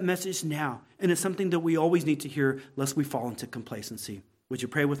brings to that message now. And it's something that we always need to hear lest we fall into complacency. Would you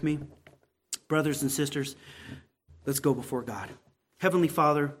pray with me? Brothers and sisters, let's go before God. Heavenly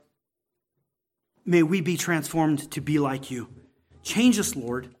Father, may we be transformed to be like you. Change us,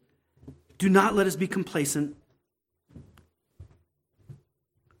 Lord. Do not let us be complacent.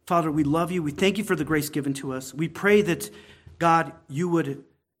 Father, we love you. We thank you for the grace given to us. We pray that, God, you would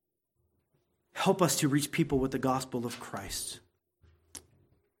help us to reach people with the gospel of Christ.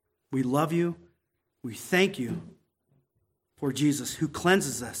 We love you. We thank you for Jesus, who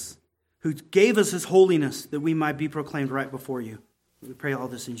cleanses us, who gave us his holiness that we might be proclaimed right before you. We pray all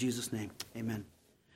this in Jesus' name. Amen.